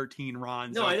PG-13,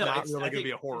 Ron. No, I know. It's not really going to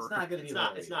be a horror. It's not going to be.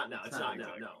 It's not. No.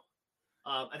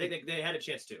 I think they had a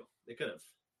chance to. They could have.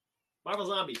 Marvel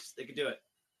Zombies. They could do it.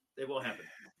 They won't happen.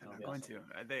 They're not going to.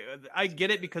 I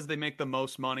get it because they make the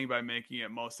most money by making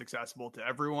it most accessible to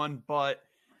everyone, but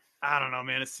I don't know,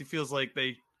 man. It feels like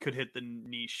they could hit the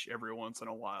niche every once in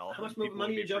a while. How much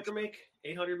money did Joker make?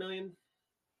 $800 million.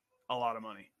 a lot of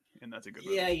money, and that's a good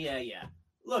movie. Yeah.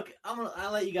 Look,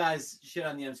 I'll let you guys shit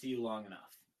on the MCU long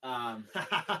enough.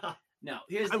 No,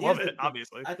 I love it.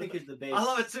 Obviously, I think here's the base. I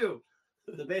love it too.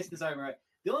 The base of this argument, right?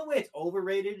 The only way it's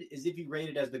overrated is if you rate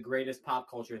it as the greatest pop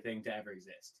culture thing to ever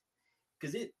exist.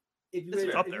 Because if you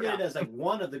rate it as like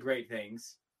one of the great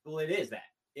things, well, it is that.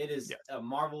 It is a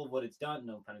marvel of what it's done.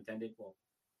 No pun intended. Well,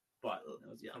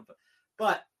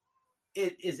 but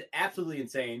it is absolutely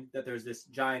insane that there's this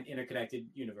giant interconnected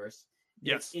universe.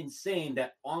 Yes, it's insane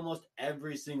that almost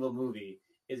every single movie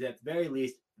is at the very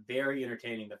least very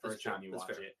entertaining the first time you watch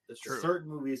it. That's true. Certain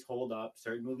movies hold up,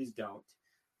 certain movies don't.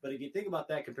 But if you think about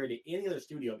that compared to any other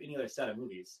studio, any other set of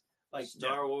movies, like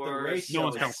Star Wars, no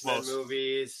one's come close.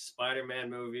 Movies, Spider-Man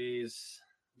movies.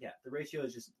 Yeah, the ratio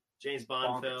is just James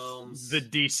Bond films, the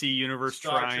DC universe,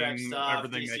 Star trying Trek stuff,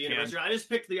 everything DC they universe. can. I just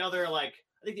picked the other I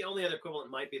think the only other equivalent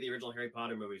might be the original Harry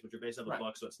Potter movies, which are based on the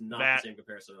book, so it's not the same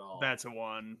comparison at all. That's a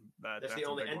one. That's the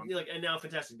only, and now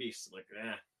Fantastic Beasts,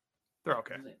 they're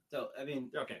okay. So I mean,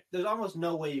 they're okay. There's almost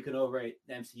no way you can overrate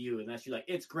the MCU unless you're like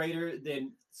it's greater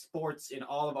than sports in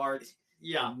all of art.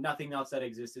 Yeah, nothing else that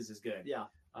exists is as good. Yeah.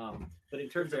 But in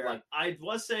terms of I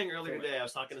was saying earlier today, I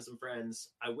was talking to some friends.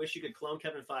 I wish you could clone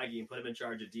Kevin Feige and put him in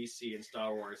charge of DC and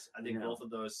Star Wars. I think both of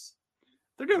those.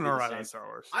 They're doing all right on Star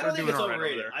Wars. I don't think it's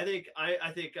overrated. I think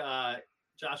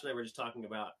Josh and I were just talking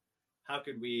about how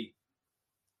could we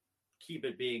keep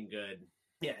it being good.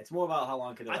 Yeah, it's more about how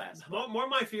long could it last. More of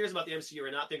my fears about the MCU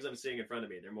are not things I'm seeing in front of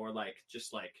me. They're more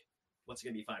just what's it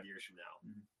going to be 5 years from now.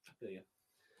 I feel you.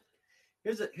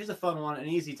 Here's a fun one, an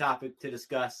easy topic to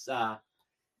discuss.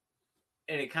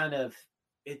 And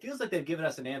it feels like they've given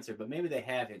us an answer, but maybe they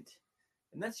haven't.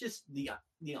 And that's just the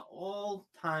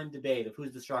all-time debate of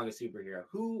who's the strongest superhero.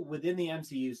 Who within the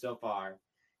MCU so far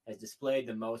has displayed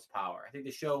the most power? I think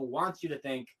the show wants you to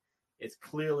think it's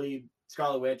clearly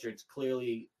Scarlet Witch or it's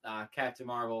clearly Captain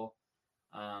Marvel.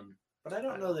 But I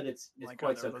don't know that it's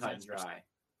quite so cut and dry.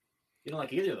 You don't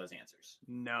like either of those answers?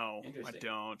 No, I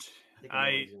don't.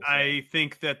 I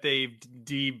think that they've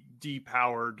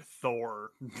depowered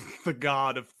Thor, the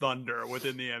god of thunder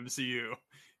within the MCU.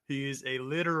 He is a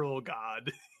literal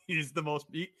god. He's the most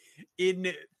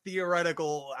in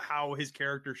theoretical how his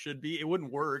character should be. It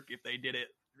wouldn't work if they did it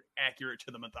accurate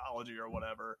to the mythology or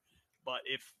whatever. But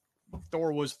if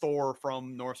Thor was Thor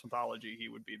from Norse mythology, he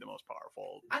would be the most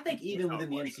powerful. I think even within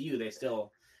the MCU, they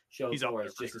still show Thor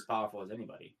as just as powerful as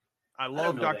anybody. I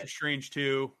love Doctor Strange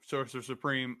too. Sorcerer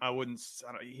Supreme.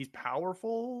 He's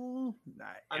powerful.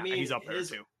 I mean, he's up there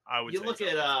too. I would. You look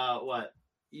at what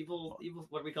evil.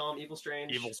 What do we call him? Evil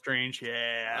Strange. Evil Strange.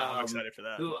 Yeah, I'm excited for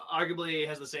that. Who arguably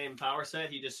has the same power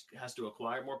set. He just has to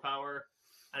acquire more power,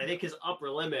 and I think his upper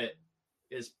limit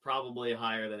is probably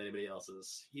higher than anybody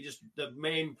else's. The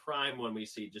main prime one we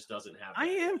see just doesn't have that. I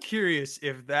am curious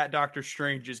if that Doctor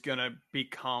Strange is going to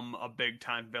become a big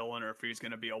time villain or if he's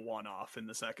going to be a one-off in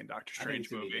the second Doctor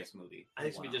Strange movie. I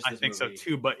think it's just I think so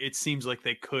too, but it seems like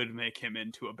they could make him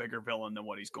into a bigger villain than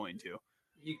what he's going to.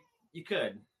 You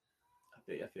could. I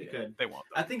feel you could. They won't.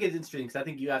 I think it's interesting because I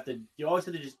think you always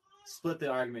have to just split the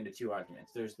argument into two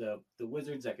arguments. There's the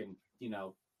wizards that can,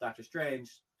 Doctor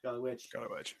Strange, Scarlet Witch.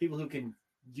 People who can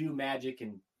do magic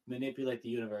and manipulate the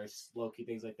universe, Loki,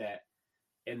 things like that.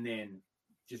 And then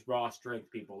just raw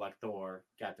strength people like Thor,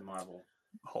 Captain Marvel,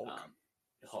 Hulk,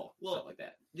 stuff like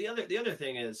that. The other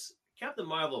thing is Captain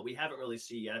Marvel, we haven't really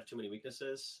seen yet have too many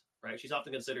weaknesses, right? She's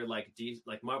often considered like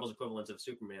Marvel's equivalent of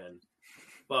Superman.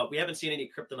 But we haven't seen any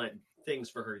kryptonite things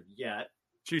for her yet.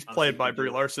 She's played by Brie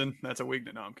Larson. That's a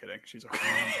weakness. No, I'm kidding. She's okay.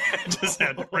 Just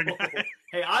had to bring it.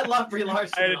 Hey, I love Brie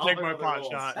Larson. I had to take my pot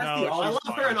shot. I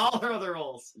love her in all her other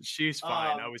roles. She's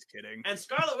fine. I was kidding. And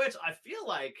Scarlet Witch, I feel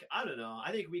like, I don't know.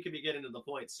 I think we could be getting to the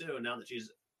point soon now that she's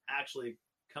actually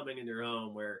coming into her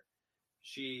own where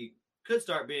she could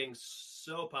start being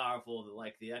so powerful that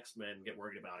like the X-Men get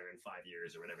worried about her in 5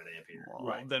 years or whenever they appear. Well,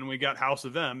 right. Then we got House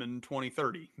of M in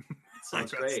 2030.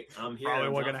 Sounds great. I'm here. Probably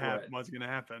what's going to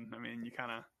happen. I mean, you kind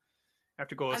of have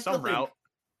to go some route.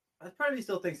 I probably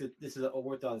still think that this is a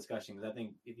worthwhile discussion because I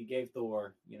think if you gave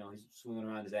Thor, he's swinging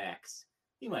around his axe,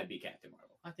 he might be Captain Marvel.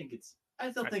 I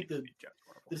still think the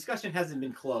discussion hasn't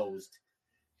been closed.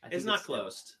 It's not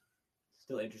closed.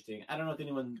 Still interesting. I don't know if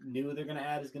anyone new they're going to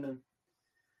add is going to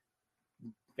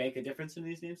make a difference in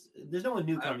these names. There's no one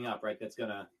new coming up, right? That's going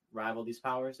to rival these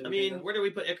powers. I mean, where do we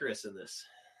put Icarus in this?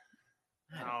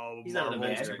 He's not an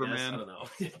Avenger, Superman. I don't know.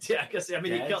 Yeah, I guess. I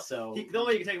mean, the only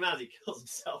way you can take him out is he kills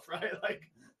himself, right? Like,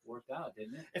 worked out,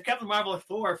 didn't it? If Captain Marvel or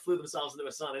Thor flew themselves into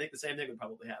a sun, I think the same thing would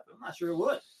probably happen. I'm not sure it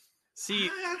would. See,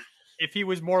 if he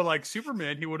was more like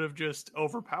Superman, he would have just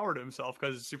overpowered himself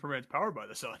because Superman's powered by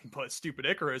the sun. But stupid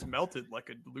Icarus melted like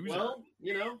a loser. Well,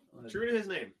 true to his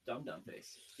name. Dumb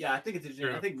face. Yeah, I think it's interesting.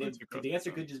 True. I think That's the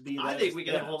answer could just be. I think we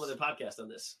can have a whole other podcast on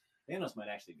this. Thanos might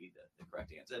actually be the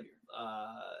correct answer here.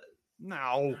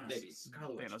 No, Maybe.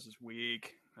 Thanos is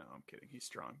weak. No, I'm kidding. He's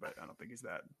strong, but I don't think he's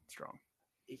that strong.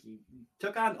 He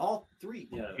took on all three.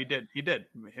 Yeah, he did.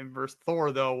 Him versus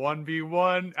Thor, though,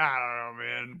 1v1. I don't know,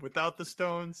 man. Without the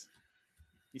stones,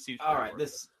 he seems. All right,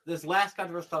 this last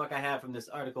controversial topic I have from this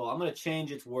article, I'm going to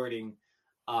change its wording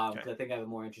because I think I have a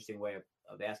more interesting way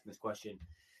of asking this question.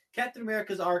 Captain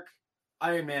America's arc,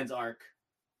 Iron Man's arc.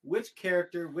 Which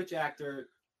character, which actor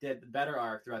did the better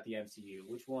arc throughout the MCU?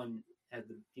 Which one had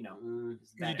the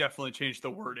you definitely changed the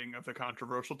wording of the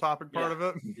controversial topic part of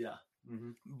it. Yeah.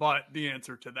 Mm-hmm. But the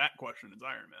answer to that question is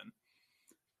Iron Man.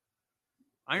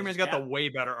 Iron Man's got the way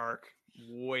better arc.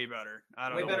 Way better. I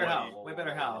don't know. Way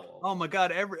better how? Oh my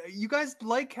god! You guys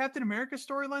like Captain America's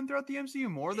storyline throughout the MCU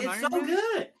more than Iron Man? It's so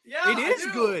good. Yeah, it is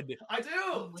good. I do.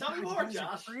 Oh Tell me more,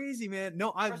 Josh. Crazy, man.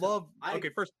 No, I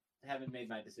haven't made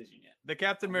my decision yet. The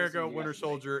Captain America Winter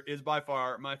Soldier is by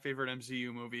far my favorite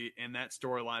MCU movie, and that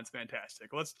storyline's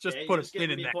fantastic. Let's just put a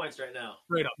pin in that. Points right now.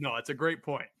 Straight up. No, it's a great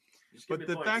point. But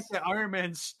the fact that Iron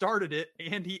Man started it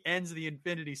and he ends the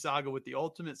Infinity Saga with the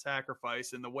ultimate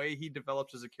sacrifice and the way he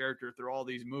develops as a character through all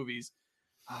these movies,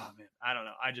 oh man, I don't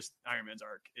know. Iron Man's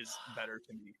arc is better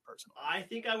to me personally. I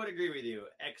think I would agree with you,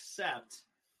 except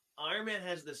Iron Man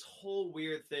has this whole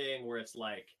weird thing where it's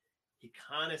like he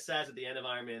kind of says at the end of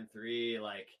Iron Man 3,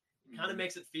 like kind of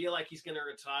makes it feel like he's going to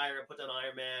retire and put down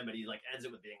Iron Man, but he like ends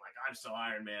it with being like, I'm still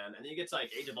Iron Man. And then you get to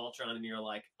like Age of Ultron and you're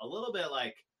like a little bit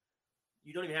like,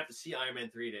 you don't even have to see Iron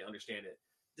Man 3 to understand it.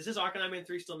 Does his arc in Iron Man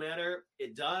 3 still matter?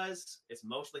 It does. It's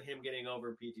mostly him getting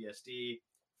over PTSD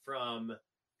from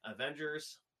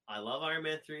Avengers. I love Iron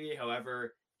Man 3.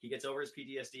 However, he gets over his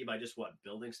PTSD by just,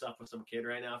 building stuff with some kid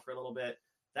right now for a little bit.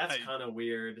 That's kind of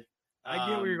weird. I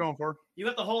get what you're going for. You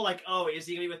got the whole, like, oh, is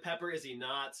he going to be with Pepper? Is he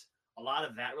not? A lot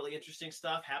of that really interesting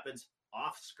stuff happens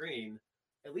off screen.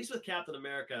 At least with Captain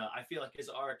America, I feel like his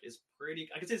arc is pretty...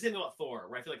 I can say the same thing about Thor,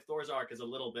 where I feel like Thor's arc is a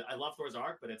little bit... I love Thor's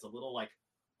arc, but it's a little, like,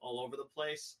 all over the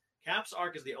place. Cap's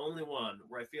arc is the only one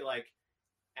where I feel like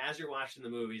as you're watching the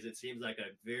movies, it seems like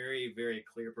a very, very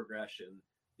clear progression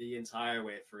the entire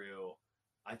way through.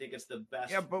 I think it's the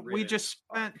best. Yeah, but we just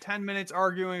spent 10 minutes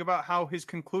arguing about how his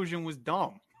conclusion was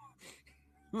dumb.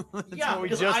 Yeah,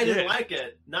 because I didn't like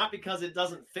it, not because it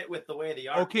doesn't fit with the way the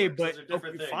arc okay, works. but Those are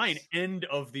different things. Fine. End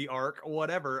of the arc,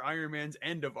 whatever. Iron Man's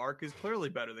end of arc is clearly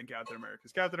better than Captain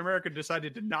America's. Captain America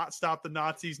decided to not stop the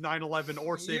Nazis, 9/11,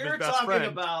 or save his best friend.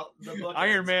 You're talking about the book.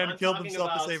 Iron Man killed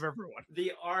himself to save everyone.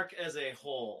 The arc as a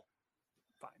whole.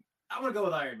 Fine. I'm gonna go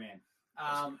with Iron Man.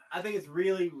 I think it's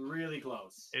really, really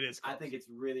close. It is close. I think it's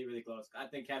really, really close. I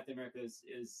think Captain America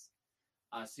is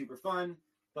super fun,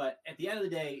 but at the end of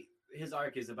the day, his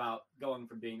arc is about going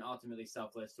from being ultimately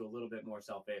selfless to a little bit more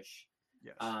selfish.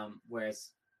 Yes.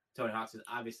 Whereas Tony Hawk's is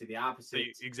obviously the opposite.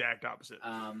 The exact opposite.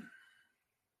 And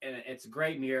it's a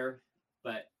great mirror,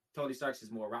 but Tony Stark's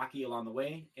is more rocky along the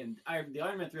way. And the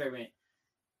Iron Man 3 argument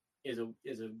is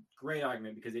a great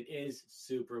argument because it is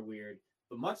super weird.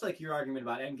 But much like your argument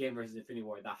about Endgame versus Infinity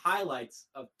War, the highlights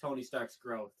of Tony Stark's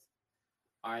growth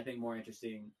are, I think, more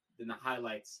interesting than the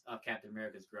highlights of Captain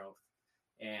America's growth.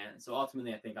 And so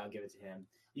ultimately, I think I'll give it to him.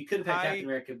 You could have had Captain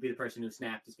America be the person who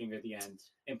snapped his finger at the end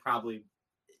and probably...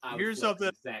 Here's something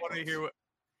I want to hear.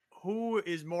 Who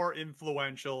is more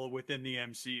influential within the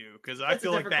MCU? Because I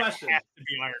feel like that has to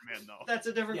be Iron Man, though. That's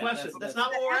a different question. That's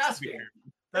not what we're asking.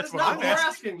 That's not what we're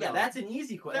asking. Yeah, that's an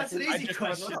easy question. That's an easy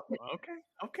question.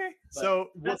 Okay. So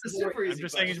that's a super easy. I'm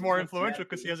just saying he's more influential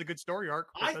because he has a good story arc.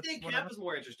 I think Cap is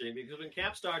more interesting because when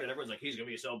Cap started, everyone's like, he's gonna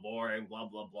be so boring, blah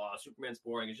blah blah. Superman's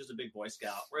boring. He's just a big Boy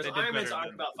Scout. Whereas Iron Man's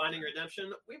arc about finding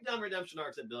redemption, we've done redemption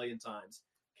arcs a billion times.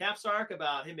 Cap's arc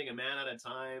about him being a man at a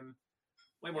time,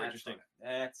 way more interesting.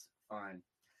 That's fine.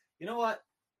 You know what?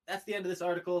 That's the end of this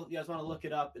article. You guys want to look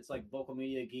it up? It's like Vocal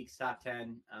Media Geeks Top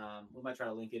 10. We might try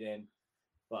to link it in.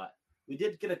 But we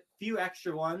did get a few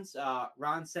extra ones.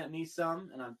 Ron sent me some,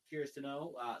 and I'm curious to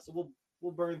know. So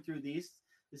we'll burn through these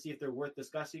to see if they're worth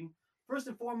discussing. First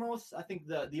and foremost, I think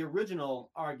the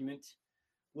original argument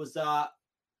was that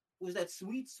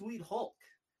sweet Hulk.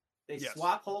 They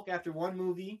swap Hulk after one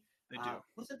movie. They do.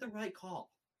 Was it the right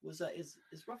call? Is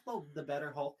Ruffalo the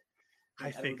better Hulk? I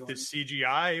think the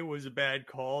CGI was a bad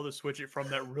call to switch it from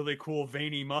that really cool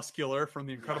veiny muscular from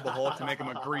the Incredible Hulk to make him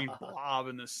a green blob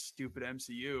in this stupid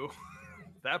MCU.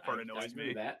 That part annoys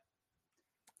me.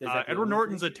 Edward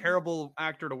Norton's a terrible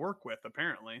actor to work with.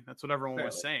 Apparently, that's what everyone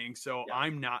was saying. So Yeah.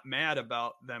 I'm not mad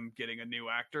about them getting a new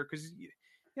actor because you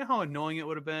know how annoying it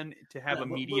would have been to have a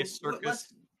media circus.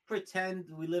 Let's pretend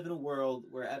we live in a world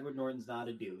where Edward Norton's not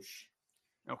a douche.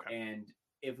 Okay. And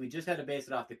if we just had to base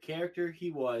it off the character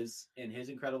he was in his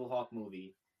Incredible Hulk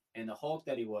movie and the Hulk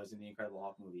that he was in the Incredible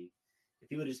Hulk movie, if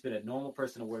he would have just been a normal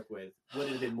person to work with, would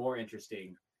it have been more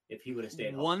interesting if he would have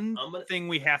stayed home? One thing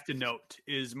we have to note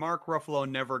is Mark Ruffalo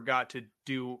never got to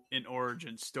do an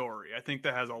origin story. I think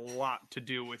that has a lot to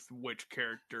do with which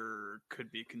character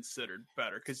could be considered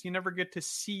better because you never get to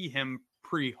see him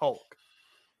pre-Hulk.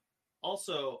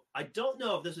 Also, I don't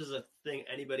know if this is a thing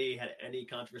anybody had any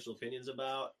controversial opinions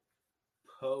about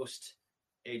post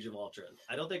Age of Ultron.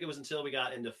 I don't think it was until we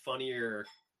got into funnier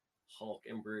Hulk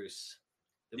and Bruce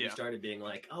that we started being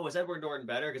like, oh, is Edward Norton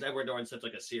better? Because Edward Norton's such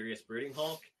like a serious brooding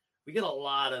Hulk. We get a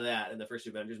lot of that in the first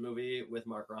Avengers movie with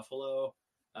Mark Ruffalo.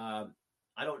 I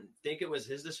don't think it was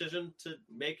his decision to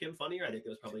make him funnier. I think it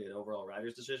was probably an overall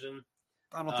writer's decision.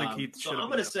 I don't think he should. So I'm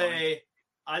going to say,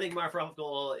 I think Mark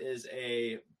Ruffalo is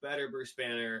a better Bruce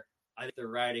Banner. I think the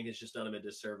writing has just done him a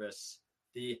disservice.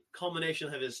 The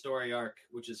culmination of his story arc,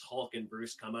 which is Hulk and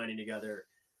Bruce combining together,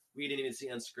 we didn't even see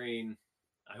on screen.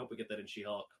 I hope we get that in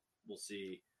She-Hulk. We'll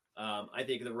see. I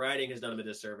think the writing has done him a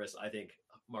disservice. I think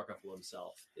Mark Ruffalo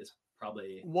himself is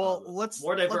probably more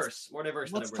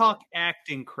diverse. Let's talk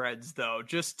acting creds, though,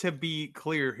 just to be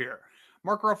clear here.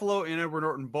 Mark Ruffalo and Edward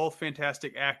Norton, both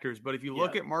fantastic actors, but if you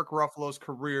look at Mark Ruffalo's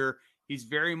career, he's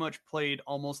very much played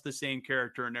almost the same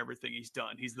character in everything he's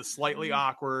done. He's the slightly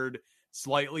awkward,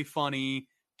 slightly funny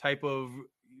type of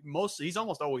he's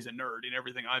almost always a nerd in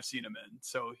everything I've seen him in.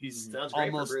 So he's sounds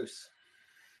great for Bruce.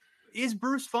 Is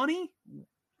Bruce funny?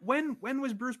 When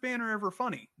was Bruce Banner ever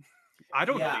funny? I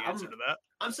don't know the answer to that.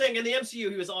 I'm saying in the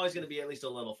MCU, he was always going to be at least a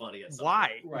little funny. At some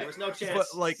Why? Point. Right. There was no chance.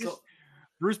 But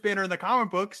Bruce Banner in the comic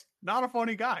books, not a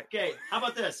funny guy. Okay, how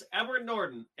about this? Edward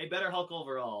Norton, a better Hulk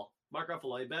overall. Mark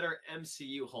Ruffalo, a better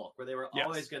MCU Hulk, where they were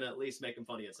always going to at least make him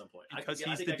funny at some point. Because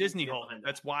he's the Disney Hulk.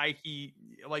 That's why he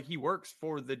works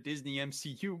for the Disney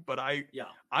MCU. But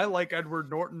I like Edward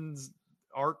Norton's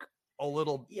arc a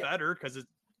little better because it's,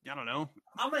 I don't know.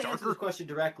 I'm going to answer this question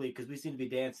directly because we seem to be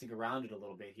dancing around it a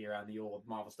little bit here on the old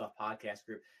Marvel Stuff podcast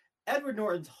group. Edward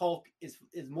Norton's Hulk is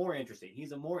more interesting.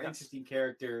 He's a more interesting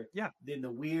character than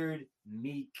the weird,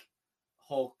 meek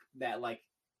Hulk that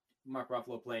Mark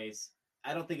Ruffalo plays.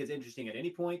 I don't think it's interesting at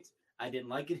any point. I didn't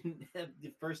like it in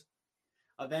the first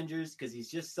Avengers because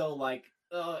he's just so I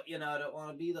don't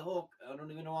want to be the Hulk. I don't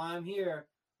even know why I'm here.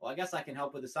 Well, I guess I can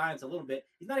help with the science a little bit.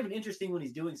 He's not even interesting when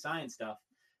he's doing science stuff.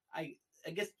 I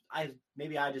guess I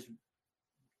just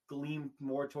gleam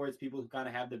more towards people who kind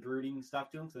of have the brooding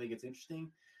stuff to him, so I think it's interesting.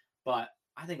 But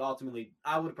I think ultimately,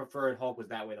 I would have preferred Hulk was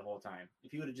that way the whole time.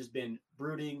 If he would have just been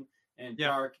brooding and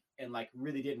dark and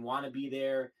really didn't want to be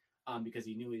there because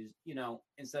he knew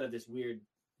instead of this weird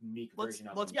meek version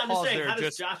of him. I'm just saying, how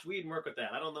does Josh Whedon work with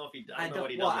that? I don't know if he does. I don't know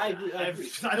what he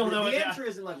does. Well, I don't know. The answer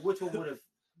isn't which one would have.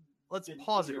 Let's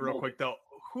pause it real quick though.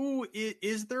 Who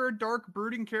is there a dark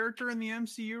brooding character in the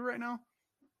MCU right now?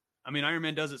 I mean, Iron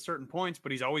Man does at certain points,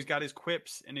 but he's always got his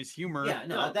quips and his humor. Yeah,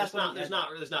 no, there's not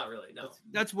really. No,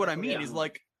 that's what I mean. Is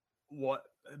what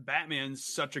Batman's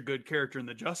such a good character in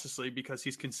the Justice League because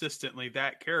he's consistently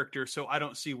that character. So I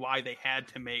don't see why they had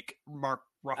to make Mark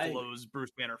Ruffalo's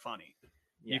Bruce Banner funny.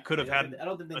 Yeah, you could have had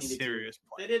a serious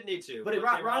play. They didn't need to. But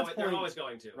they're always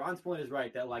going to. Ron's point is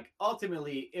right that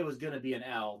ultimately it was going to be an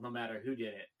L no matter who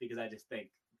did it because I just think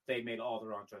they made all the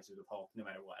wrong choices with Hulk no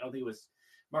matter what. I don't think it was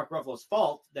Mark Ruffalo's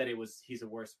fault that he's a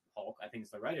worse Hulk. I think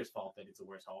it's the writer's fault that it's a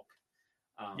worse Hulk.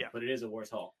 But it is a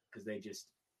worse Hulk because they just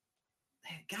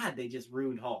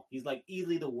ruined Hulk. He's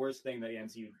easily the worst thing that the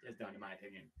MCU has done, in my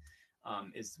opinion.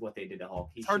 Is what they did to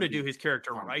Hulk. It's hard to do his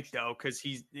character right though, because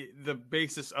he's the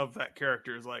basis of that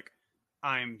character is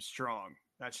I'm strong.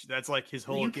 That's his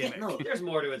whole gimmick. No, there's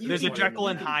more to it. There's a Jekyll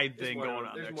and Hyde thing going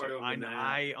on there.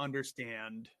 I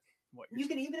understand what you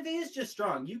can, even if he is just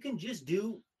strong, you can just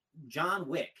do John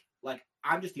Wick.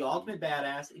 I'm just the ultimate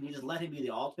badass, and you just let him be the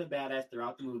ultimate badass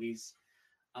throughout the movies.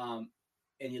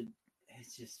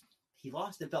 It's just he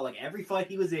lost. It felt like every fight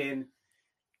he was in.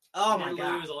 Oh my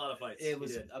god, it was a lot of fights. It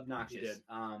was obnoxious.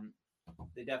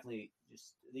 They definitely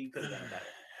you could have done it better.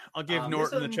 I'll give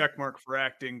Norton the check mark for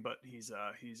acting, but he's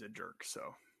a jerk. So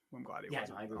I'm glad he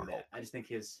wasn't. I agree with that. I just think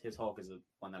his Hulk is the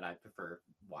one that I prefer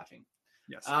watching.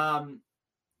 Yes.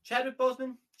 Chadwick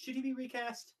Boseman, should he be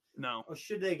recast? No. Or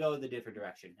should they go the different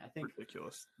direction? I think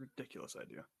ridiculous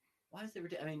idea. Why is it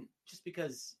ridiculous? I mean, just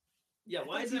because Yeah,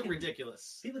 why is it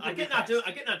ridiculous? people I can get not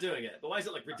doing it, but why is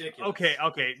it like ridiculous?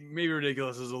 Okay, maybe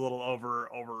ridiculous is a little over.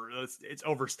 It's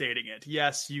overstating it.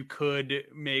 Yes, you could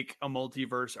make a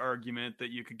multiverse argument that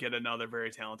you could get another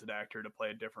very talented actor to play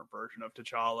a different version of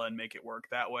T'Challa and make it work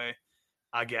that way.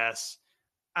 I guess.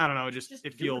 I don't know.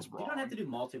 It feels wrong. You don't have to do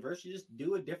multiverse. You just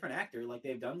do a different actor like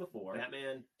they've done before.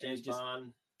 Batman, James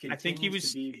Bond. I think he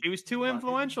was too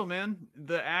influential, man.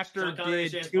 The actor Sean Connery,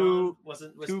 did James too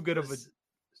Bond too good of a.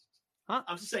 Huh?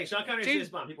 I'm just saying, Sean Connery, James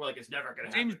Bond. People are like, it's never going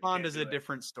to happen. James Bond is a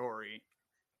different story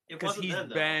because he's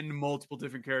been multiple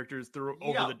different characters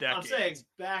over the decades. I'm saying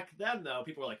back then, though,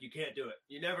 people were like, you can't do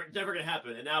it. Never going to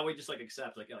happen. And now we just like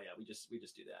accept, like, oh yeah, we just do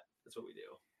that. That's what we do.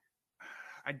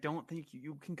 I don't think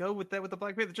you can go with that with the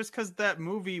Black Panther just because that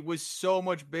movie was so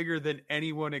much bigger than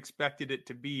anyone expected it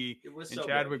to be. It was and so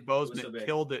Chadwick Boseman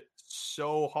killed it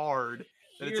so hard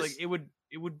that it's like it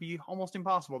would be almost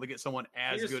impossible to get someone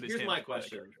as good as him. Here's my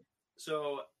question.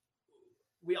 So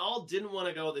we all didn't want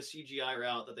to go the CGI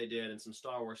route that they did in some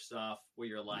Star Wars stuff where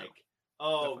you're like,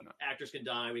 actors can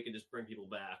die, we can just bring people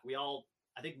back.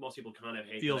 I think most people kind of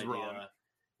hate that idea. Wrong.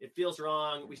 It feels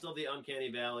wrong. We still have the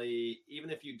uncanny valley.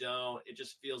 Even if you don't, it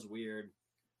just feels weird.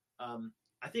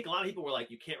 I think a lot of people were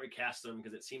like, you can't recast them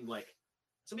because it seemed like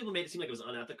some people made it seem like it was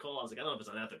unethical. I was like, I don't know if it's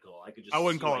unethical. I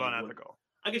wouldn't call it unethical.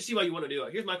 I could see why you want to do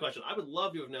it. Here's my question. I would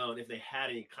love to have known if they had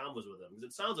any combos with him because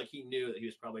it sounds like he knew that he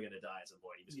was probably going to die at some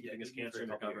point. He was getting his cancer and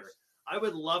recover. I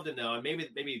would love to know, and maybe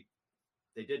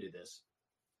they did do this,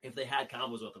 if they had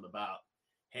combos with him about,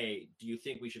 hey, do you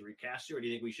think we should recast you or do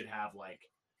you think we should have like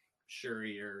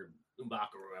Shuri or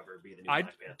M'Baku or whoever be the new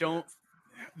Black Panther?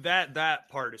 That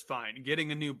part is fine.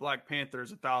 Getting a new Black Panther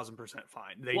is 1,000%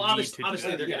 fine. Obviously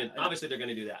they're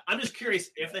gonna do that. I'm just curious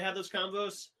if they had those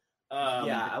combos.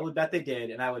 I would bet they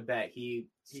did, and I would bet he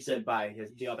stood by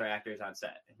the other actors on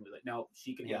set, and he was like, "No,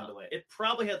 she can handle it." It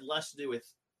probably had less to do with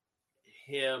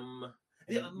him.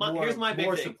 Here's my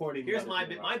big thing. Here's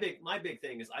my big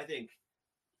thing is I think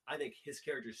his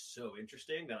character is so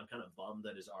interesting that I'm kind of bummed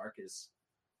that his arc is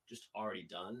just already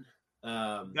done.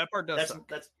 That part does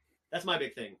suck. That's my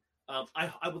big thing.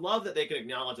 I would love that they could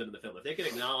acknowledge it in the film. If they could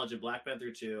acknowledge in Black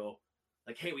Panther 2,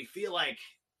 like, hey, we feel like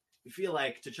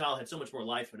T'Challa had so much more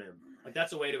life in him. Like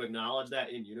that's a way to acknowledge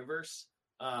that in universe.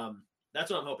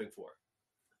 That's what I'm hoping for.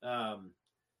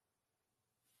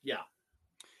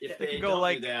 If they go don't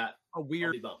like do that, a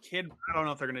weird kid, I don't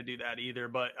know if they're going to do that either.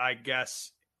 But I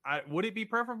guess would it be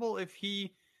preferable if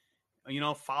he,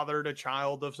 fathered a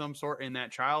child of some sort, and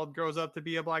that child grows up to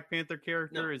be a Black Panther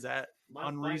character? No. Is that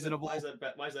unreasonable? Why is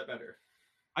that better?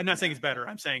 I'm not saying it's better.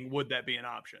 I'm saying would that be an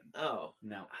option? Oh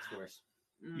no, it's worse.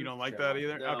 You don't like that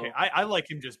either? No. Okay, I like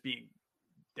him just being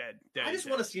dead. I just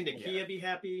want to see Nakia be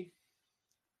happy.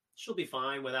 She'll be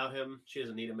fine without him. She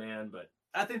doesn't need a man, but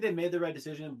I think they made the right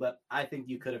decision. But I think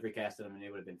you could have recasted him and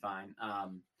it would have been fine.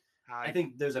 I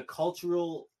think there's a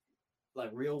cultural,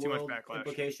 like real world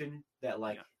implication that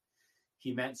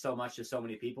he meant so much to so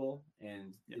many people,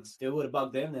 and it would have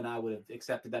bugged them. Then I would have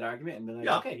accepted that argument and been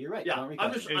like, okay, you're right. Yeah,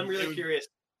 I'm really curious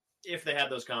if they had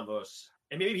those combos.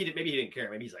 And maybe he didn't care.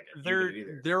 Maybe he's like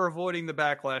they're avoiding the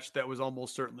backlash that was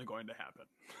almost certainly going to happen.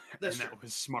 That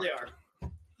was smart.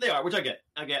 They are, which I get,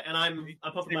 and I'm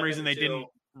pumped. Same reason they didn't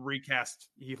recast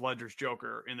Heath Ledger's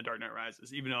Joker in The Dark Knight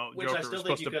Rises, even though Joker I still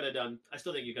think you could have done. I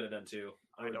still think you could have done too.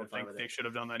 I don't think they should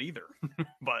have done that either.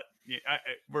 But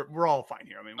we're all fine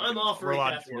here. I mean, I'm all for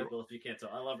recasting people. If you can't tell,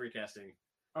 I love recasting.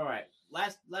 All right,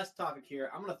 last topic here.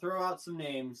 I'm going to throw out some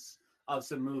names of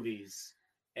some movies.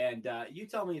 And you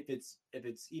tell me if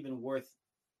it's even worth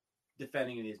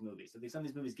defending in these movies. If some of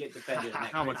these movies get defended.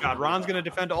 Oh my God, Ron's going to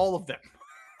defend all of them.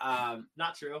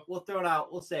 Not true. We'll throw it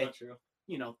out. We'll say, not true.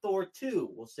 Thor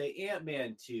 2. We'll say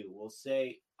Ant-Man 2. We'll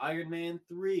say Iron Man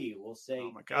 3. We'll say.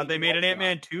 Oh my God, they made an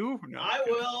Ant-Man 2? No, I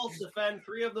will defend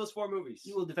 3 of those 4 movies.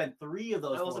 You will defend 3 of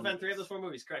those. I will defend 3 of those 4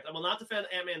 movies. Correct. I will not defend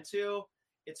Ant-Man 2.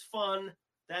 It's fun.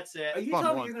 That's it. Are you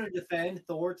telling me you're going to defend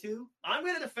Thor 2? I'm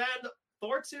going to defend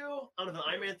Thor 2, I'm going to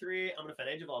defend Iron Man 3, I'm going to defend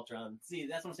Age of Ultron. See,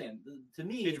 that's what I'm saying. To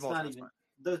me, it's not even.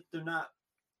 They're not.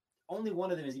 Only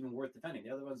one of them is even worth defending. The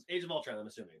other one's Age of Ultron, I'm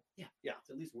assuming. Yeah, it's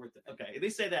at least worth defending. Okay, at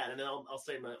least say that, and then I'll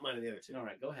say mine of the other 2. All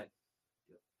right, go ahead.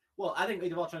 Well, I think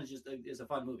Age of Ultron is a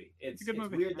fun movie. It's a good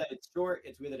movie. Weird that it's short.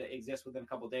 It's weird that it exists within a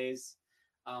couple days.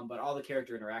 But all the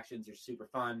character interactions are super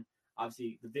fun.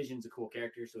 Obviously, the Vision's a cool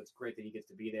character, so it's great that he gets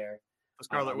to be there.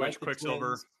 Scarlet Witch,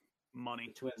 Quicksilver, money.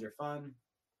 The twins are fun.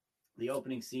 The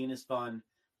opening scene is fun.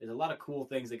 There's a lot of cool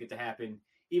things that get to happen,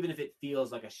 even if it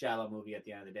feels like a shallow movie at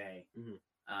the end of the day. Mm-hmm.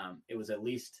 It was at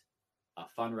least a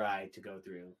fun ride to go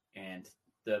through, and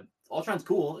the Ultron's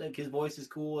cool. His voice is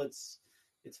cool. It's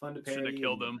It's fun to Shouldn't parody. have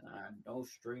killed him. No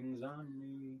strings on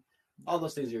me. All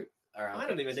those things are. I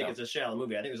don't even think it's a shallow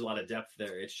movie. I think there's a lot of depth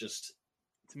there. It's just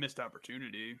It's a missed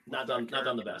opportunity. not done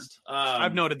the best.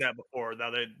 I've noted that before.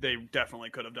 That they definitely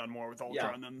could have done more with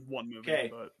Ultron than one movie.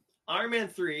 Okay. But Iron Man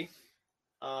 3.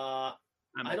 I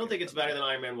don't think it's better than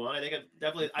Iron Man 1. I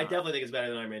definitely think it's better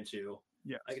than Iron Man 2.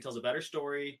 Yeah. I think it tells a better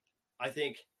story. I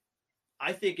think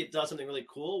it does something really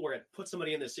cool where it puts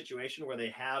somebody in this situation where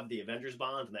they have the Avengers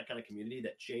bond and that kind of community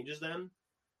that changes them.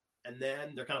 And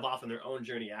then they're kind of off on their own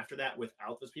journey after that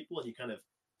without those people, and you kind of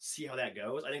see how that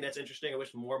goes. I think that's interesting. I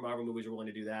wish more Marvel movies were willing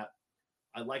to do that.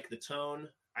 I like the tone.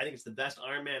 I think it's the best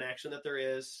Iron Man action that there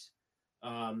is.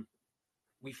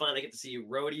 We finally get to see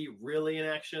Rhodey really in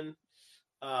action.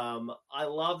 I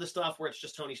love the stuff where it's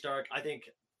just Tony Stark. I think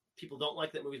people don't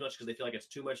like that movie as much because they feel like it's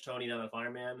too much Tony, not enough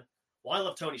Iron Man. Well, I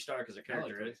love Tony Stark as a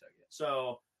character. I like Stark, yeah.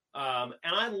 So,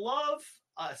 and I love,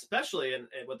 especially in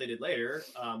what they did later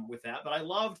with that, but I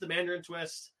loved the Mandarin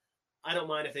twist. I don't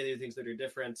mind if they do things that are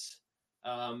different.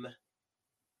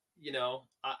 You know,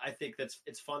 I think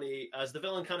it's funny. As the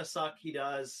villain kind of suck, he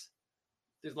does.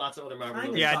 There's lots of other Marvel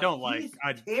movies. Yeah, I don't like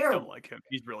him.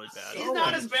 He's really bad. He's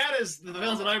not as bad as the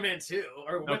villains in Iron Man 2.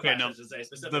 Or Whiplash, Okay, no. I should say,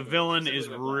 specifically. The villain is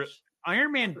Whiplash.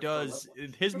 Iron Man does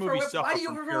his movies suffer Why do you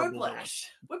from prefer terrible Whiplash?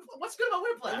 What's good about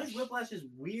Whiplash? His Whiplash is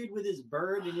weird with his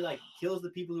bird, and he like kills the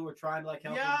people who are trying to like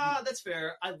help him. Yeah, that's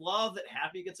fair. I love that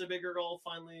Happy gets a bigger role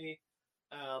finally.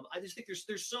 I just think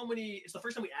there's so many. It's the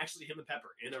first time we actually see him and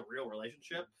Pepper in a real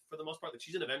relationship for the most part. Like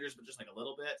she's in Avengers, but just like a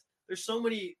little bit. There's so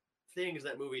many things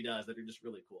that movie does that are just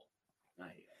really cool.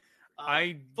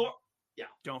 I Thor,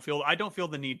 don't feel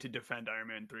the need to defend Iron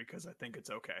Man 3 because I think it's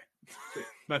okay.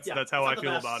 that's how I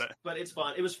feel about it. But it's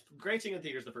fun. It was great seeing in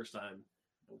theaters the first time.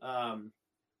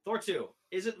 Thor 2,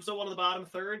 is it so one of the bottom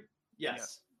third?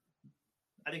 Yes.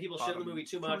 I think people shit on the movie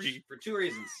too much for two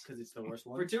reasons. Because it's the worst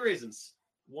one. For two reasons.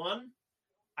 One,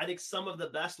 I think some of the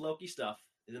best Loki stuff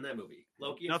is in that movie.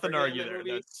 Loki. Nothing to argue there.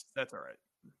 That's all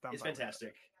right. It's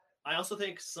fantastic. I also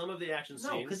think some of the action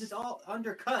scenes. No, because it's all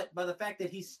undercut by the fact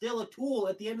that he's still a tool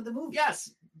at the end of the movie.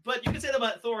 Yes, but you can say that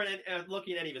about Thor and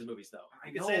Loki in any of his movies, though.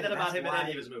 You can say that about him in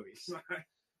any of his movies.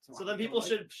 So then people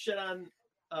should shit on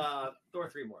Thor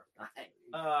 3 more.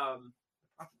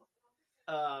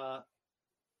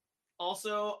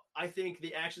 Also, I think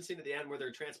the action scene at the end where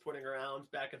they're transporting around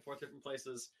back and forth different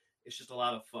places is just a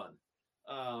lot of fun.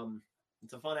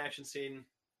 It's a fun action scene.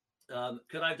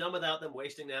 Could I have done without them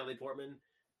wasting Natalie Portman?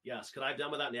 Yes. Could I have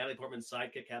done without Natalie Portman's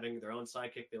sidekick having their own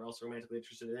sidekick they were also romantically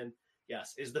interested in?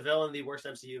 Yes. Is the villain the worst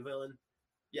MCU villain?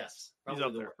 Yes. He's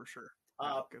up there for sure.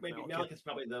 Maybe Malik is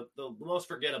probably the most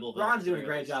forgettable. Ron's doing a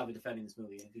great job of defending this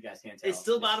movie. If you guys can't tell, it's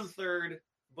still bottom third,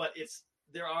 but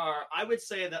I would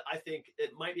say that I think it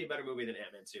might be a better movie than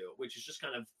Ant-Man 2, which is just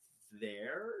kind of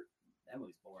there. That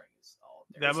movie's boring.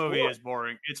 That movie is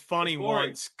boring. It's funny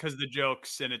once because the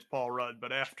jokes and it's Paul Rudd,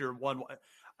 but after one,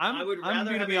 I'm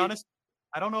going to be honest.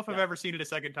 I don't know if I've ever seen it a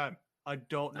second time. I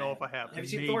don't know if I have. Have you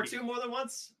seen Thor 2 more than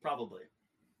once? Probably.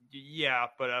 Yeah,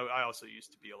 but I also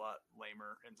used to be a lot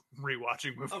lamer and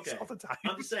rewatching movies all the time.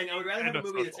 I'm just saying, I would rather have a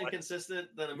movie that's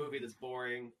inconsistent than a movie that's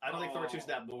boring. I don't think Thor 2 is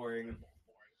that boring.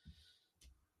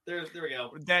 There we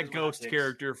go. That Ghost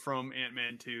character from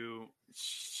Ant-Man 2,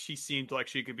 she seemed like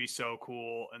she could be so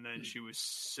cool, and then she was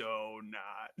so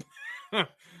not.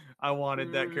 I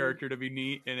wanted that character to be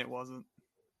neat, and it wasn't.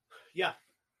 Yeah,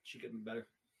 she could be better.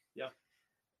 Yeah.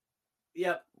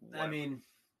 Yep. Whatever. I mean,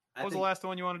 what was the last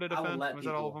one you wanted to defend? Was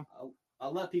that all of them?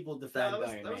 I'll let people defend.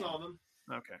 That was all of them.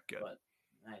 Okay, good. But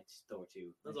it's Thor 2.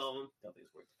 That's all of them. Don't think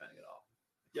it's worth defending at all.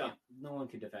 Yeah. No one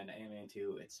can defend Ant-Man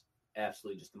 2. It's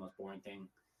absolutely just the most boring thing.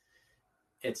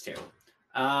 It's terrible.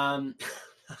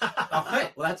 Okay,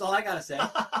 well, that's all I got to say.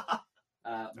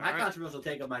 My controversial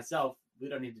take of myself, we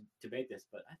don't need to debate this,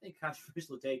 but I think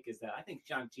controversial take is that I think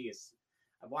Shang-Chi is,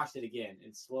 I've watched it again, and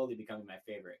it's slowly becoming my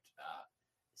favorite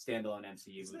standalone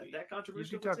MCU movie. That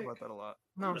controversial? You talk about that a lot.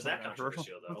 No, it's not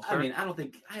controversial, though. I mean,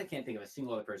 I can't think of a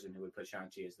single other person who would put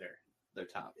Shang-Chi as their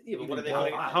top. Yeah, but what are they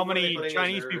how many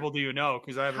Chinese people do you know?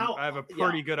 Because I have a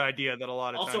pretty good idea that a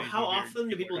lot of also Chinese how often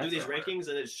do people do these rankings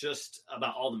and it's just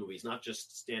about all the movies, not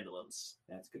just standalones?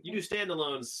 That's good. You do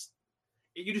standalones.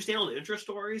 You do standalone intro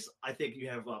stories. I think you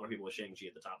have a lot of people with Shang-Chi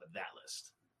at the top of that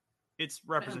list. It's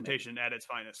representation at its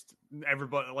finest.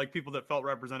 Everybody, like people that felt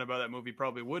represented by that movie,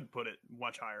 probably would put it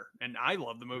much higher. And I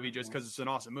love the movie just because it's an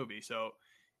awesome movie. So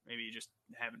maybe you just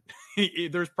haven't.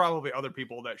 There's probably other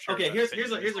people that share. Okay,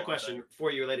 here's a question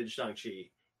for you related to Shang-Chi.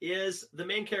 Is the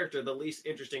main character the least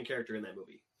interesting character in that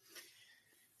movie?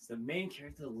 the main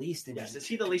character the least interesting? Yes, is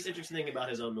he the least interesting thing about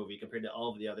his own movie compared to all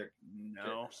of the other? No,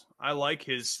 characters? I like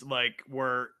his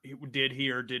where did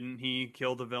he or didn't he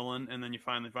kill the villain, and then you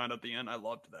finally find out at the end. I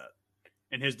loved that,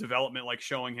 and his development, like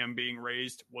showing him being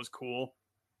raised, was cool.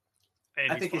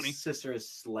 And I think funny. his sister is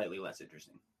slightly less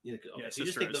interesting. Okay, Yeah, so you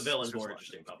just think the sister villain's is more less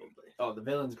interesting, probably. Oh, the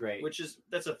villain's great.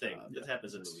 That's a thing that Yeah.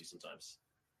 happens in movies sometimes.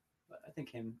 But I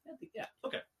think yeah.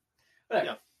 Okay. But,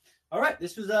 Yeah. All right.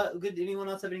 This was good. Anyone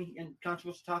else have any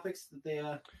controversial topics that they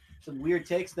some weird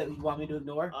takes that you want me to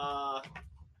ignore?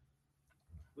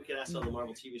 We could ask how the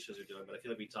Marvel TV shows are doing, but I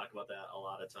feel like we talk about that a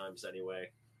lot of times anyway.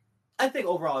 I think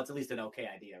overall it's at least an okay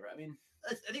idea, right? I mean,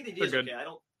 I think they They're did good.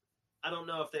 okay. I don't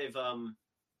know if they've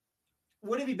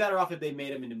would it be better off if they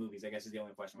made them into movies? I guess is the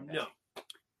only question. no.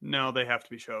 No, they have to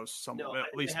be shows. Some No,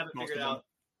 at least they haven't most figured of them. out.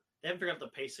 They haven't figured out the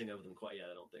pacing of them quite yet.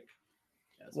 I don't think.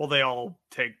 Well, they all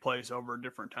take place over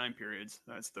different time periods.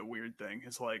 That's the weird thing.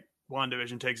 It's like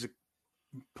WandaVision takes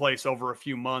place over a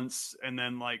few months, and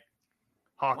then like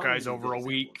Hawkeye's over a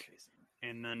week,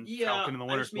 and then Falcon and the I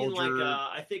Winter just mean Soldier.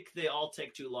 I think they all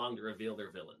take too long to reveal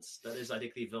their villains. That is, I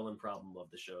think, the villain problem of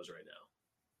the shows right now.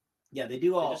 Yeah, they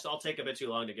do all. They just all take a bit too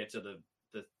long to get to the.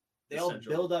 They all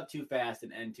central- build up too fast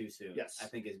and end too soon. Yes. I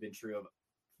think has been true of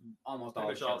almost Pretty all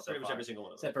much, the shows so pretty much far. every single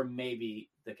one of them. Except for maybe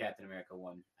the Captain America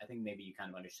one. I think maybe you kind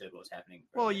of understood what was happening.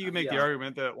 Well, early you on. can make the Yeah.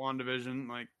 argument that WandaVision,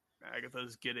 like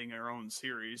Agatha's getting her own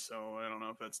series, so I don't know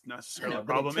if that's necessarily I know, a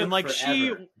but it problem. took And like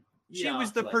forever. she Yeah,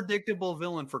 was the like- predictable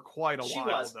villain for quite a She while,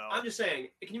 was. though. I'm just saying.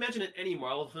 Can you imagine in any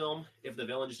Marvel film if the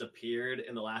villain just appeared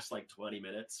in the last like 20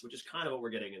 minutes, which is kind of what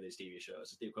we're getting in these TV shows?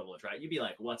 It's the equivalent, right? You'd be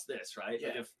like, "What's this?" Right?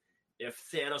 Like Yeah. if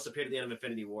Thanos appeared at the end of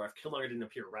Infinity War, if Killmonger didn't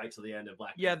appear right till the end of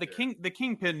Black Yeah, Panther. the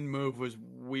Kingpin move was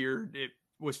weird. It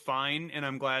was fine, and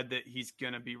I'm glad that he's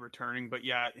gonna be returning. But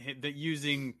yeah, that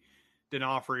using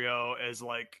D'Onofrio as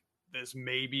like this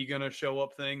maybe gonna show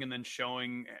up thing, and then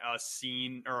showing a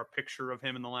scene or a picture of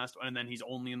him in the last one, and then he's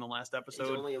only in the last He's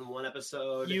episode. only in one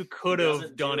episode. You He could doesn't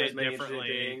have done do it as many interesting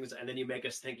differently. things, and then you make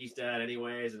us think he's dead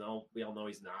anyways, and we all know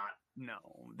he's not.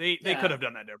 No, they Yeah. could have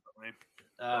done that differently.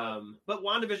 But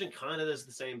WandaVision kind of does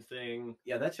the same thing.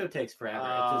 Yeah, that show takes forever.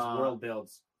 It just Uh, world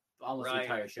builds almost the right.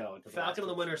 entire show. until Falcon and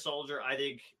the last Winter episode. Soldier, I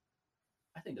think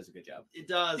I think does a good job. it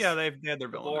does. Yeah, they had their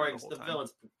villain there boring. the whole The time.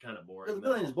 villain's kind of boring. The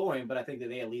villain is boring, but I think that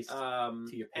they at least to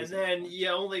your And pacing then point. you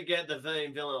only get the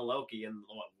villain of Loki in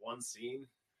one scene.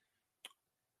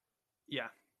 Yeah.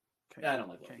 Yeah, I don't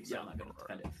like Loki, Okay, so I'm yeah. not going to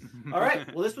defend it. All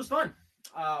right. Well, this was fun.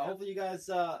 Hopefully you guys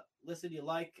listen, you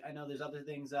like. I know there's other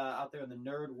things out there in the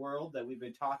nerd world that we've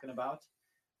been talking about.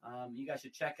 You guys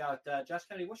should check out Josh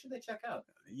Kennedy. What should they check out?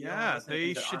 Yeah, listen to they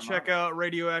things that should aren't check Marvel. out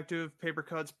Radioactive Paper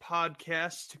Cuts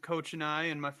podcast. Coach and I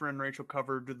and my friend Rachel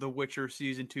covered The Witcher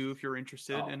season 2 if you're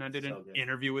interested, Oh, and I did so an good.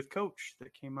 interview with Coach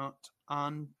that came out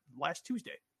on last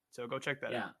Tuesday. So go check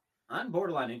that Yeah. out. I'm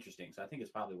borderline interesting, so I think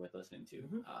it's probably worth listening to.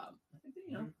 Mhm. I think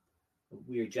that, a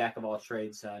weird jack of all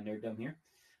trades nerddom here.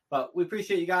 But we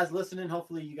appreciate you guys listening.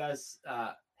 Hopefully you guys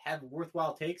have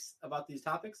worthwhile takes about these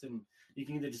topics, and you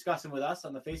can either discuss them with us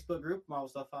on the Facebook group, Marvel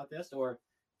Stuff Podcast, or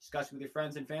discuss it with your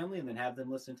friends and family, and then have them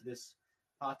listen to this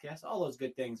podcast. All those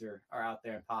good things are out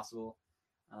there and possible.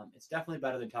 It's definitely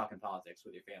better than talking politics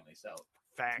with your family. So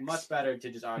Facts. it's much better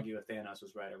to just argue if Thanos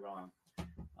was right or wrong.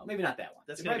 Maybe not that one.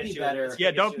 That's It gonna might get be you. better. That's Yeah,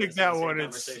 gonna get don't you pick in that the same one.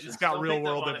 conversations. It's got Don't real pick that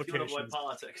world one if you wanna avoid implications.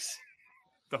 politics.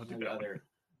 Don't do Maybe that. other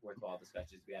worthwhile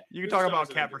discussions we had. You can Who's talk the about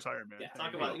strongest Cap Avenger? retirement. Yeah, Talk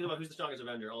there you about go. you know about who's the strongest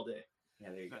Avenger all day. Yeah,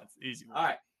 there you go. That's easy. All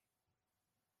right.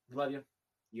 We love you.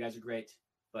 You guys are great.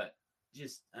 But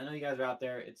just, I know you guys are out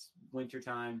there. It's winter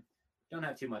time. Don't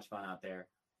have too much fun out there,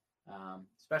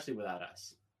 especially without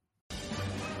us.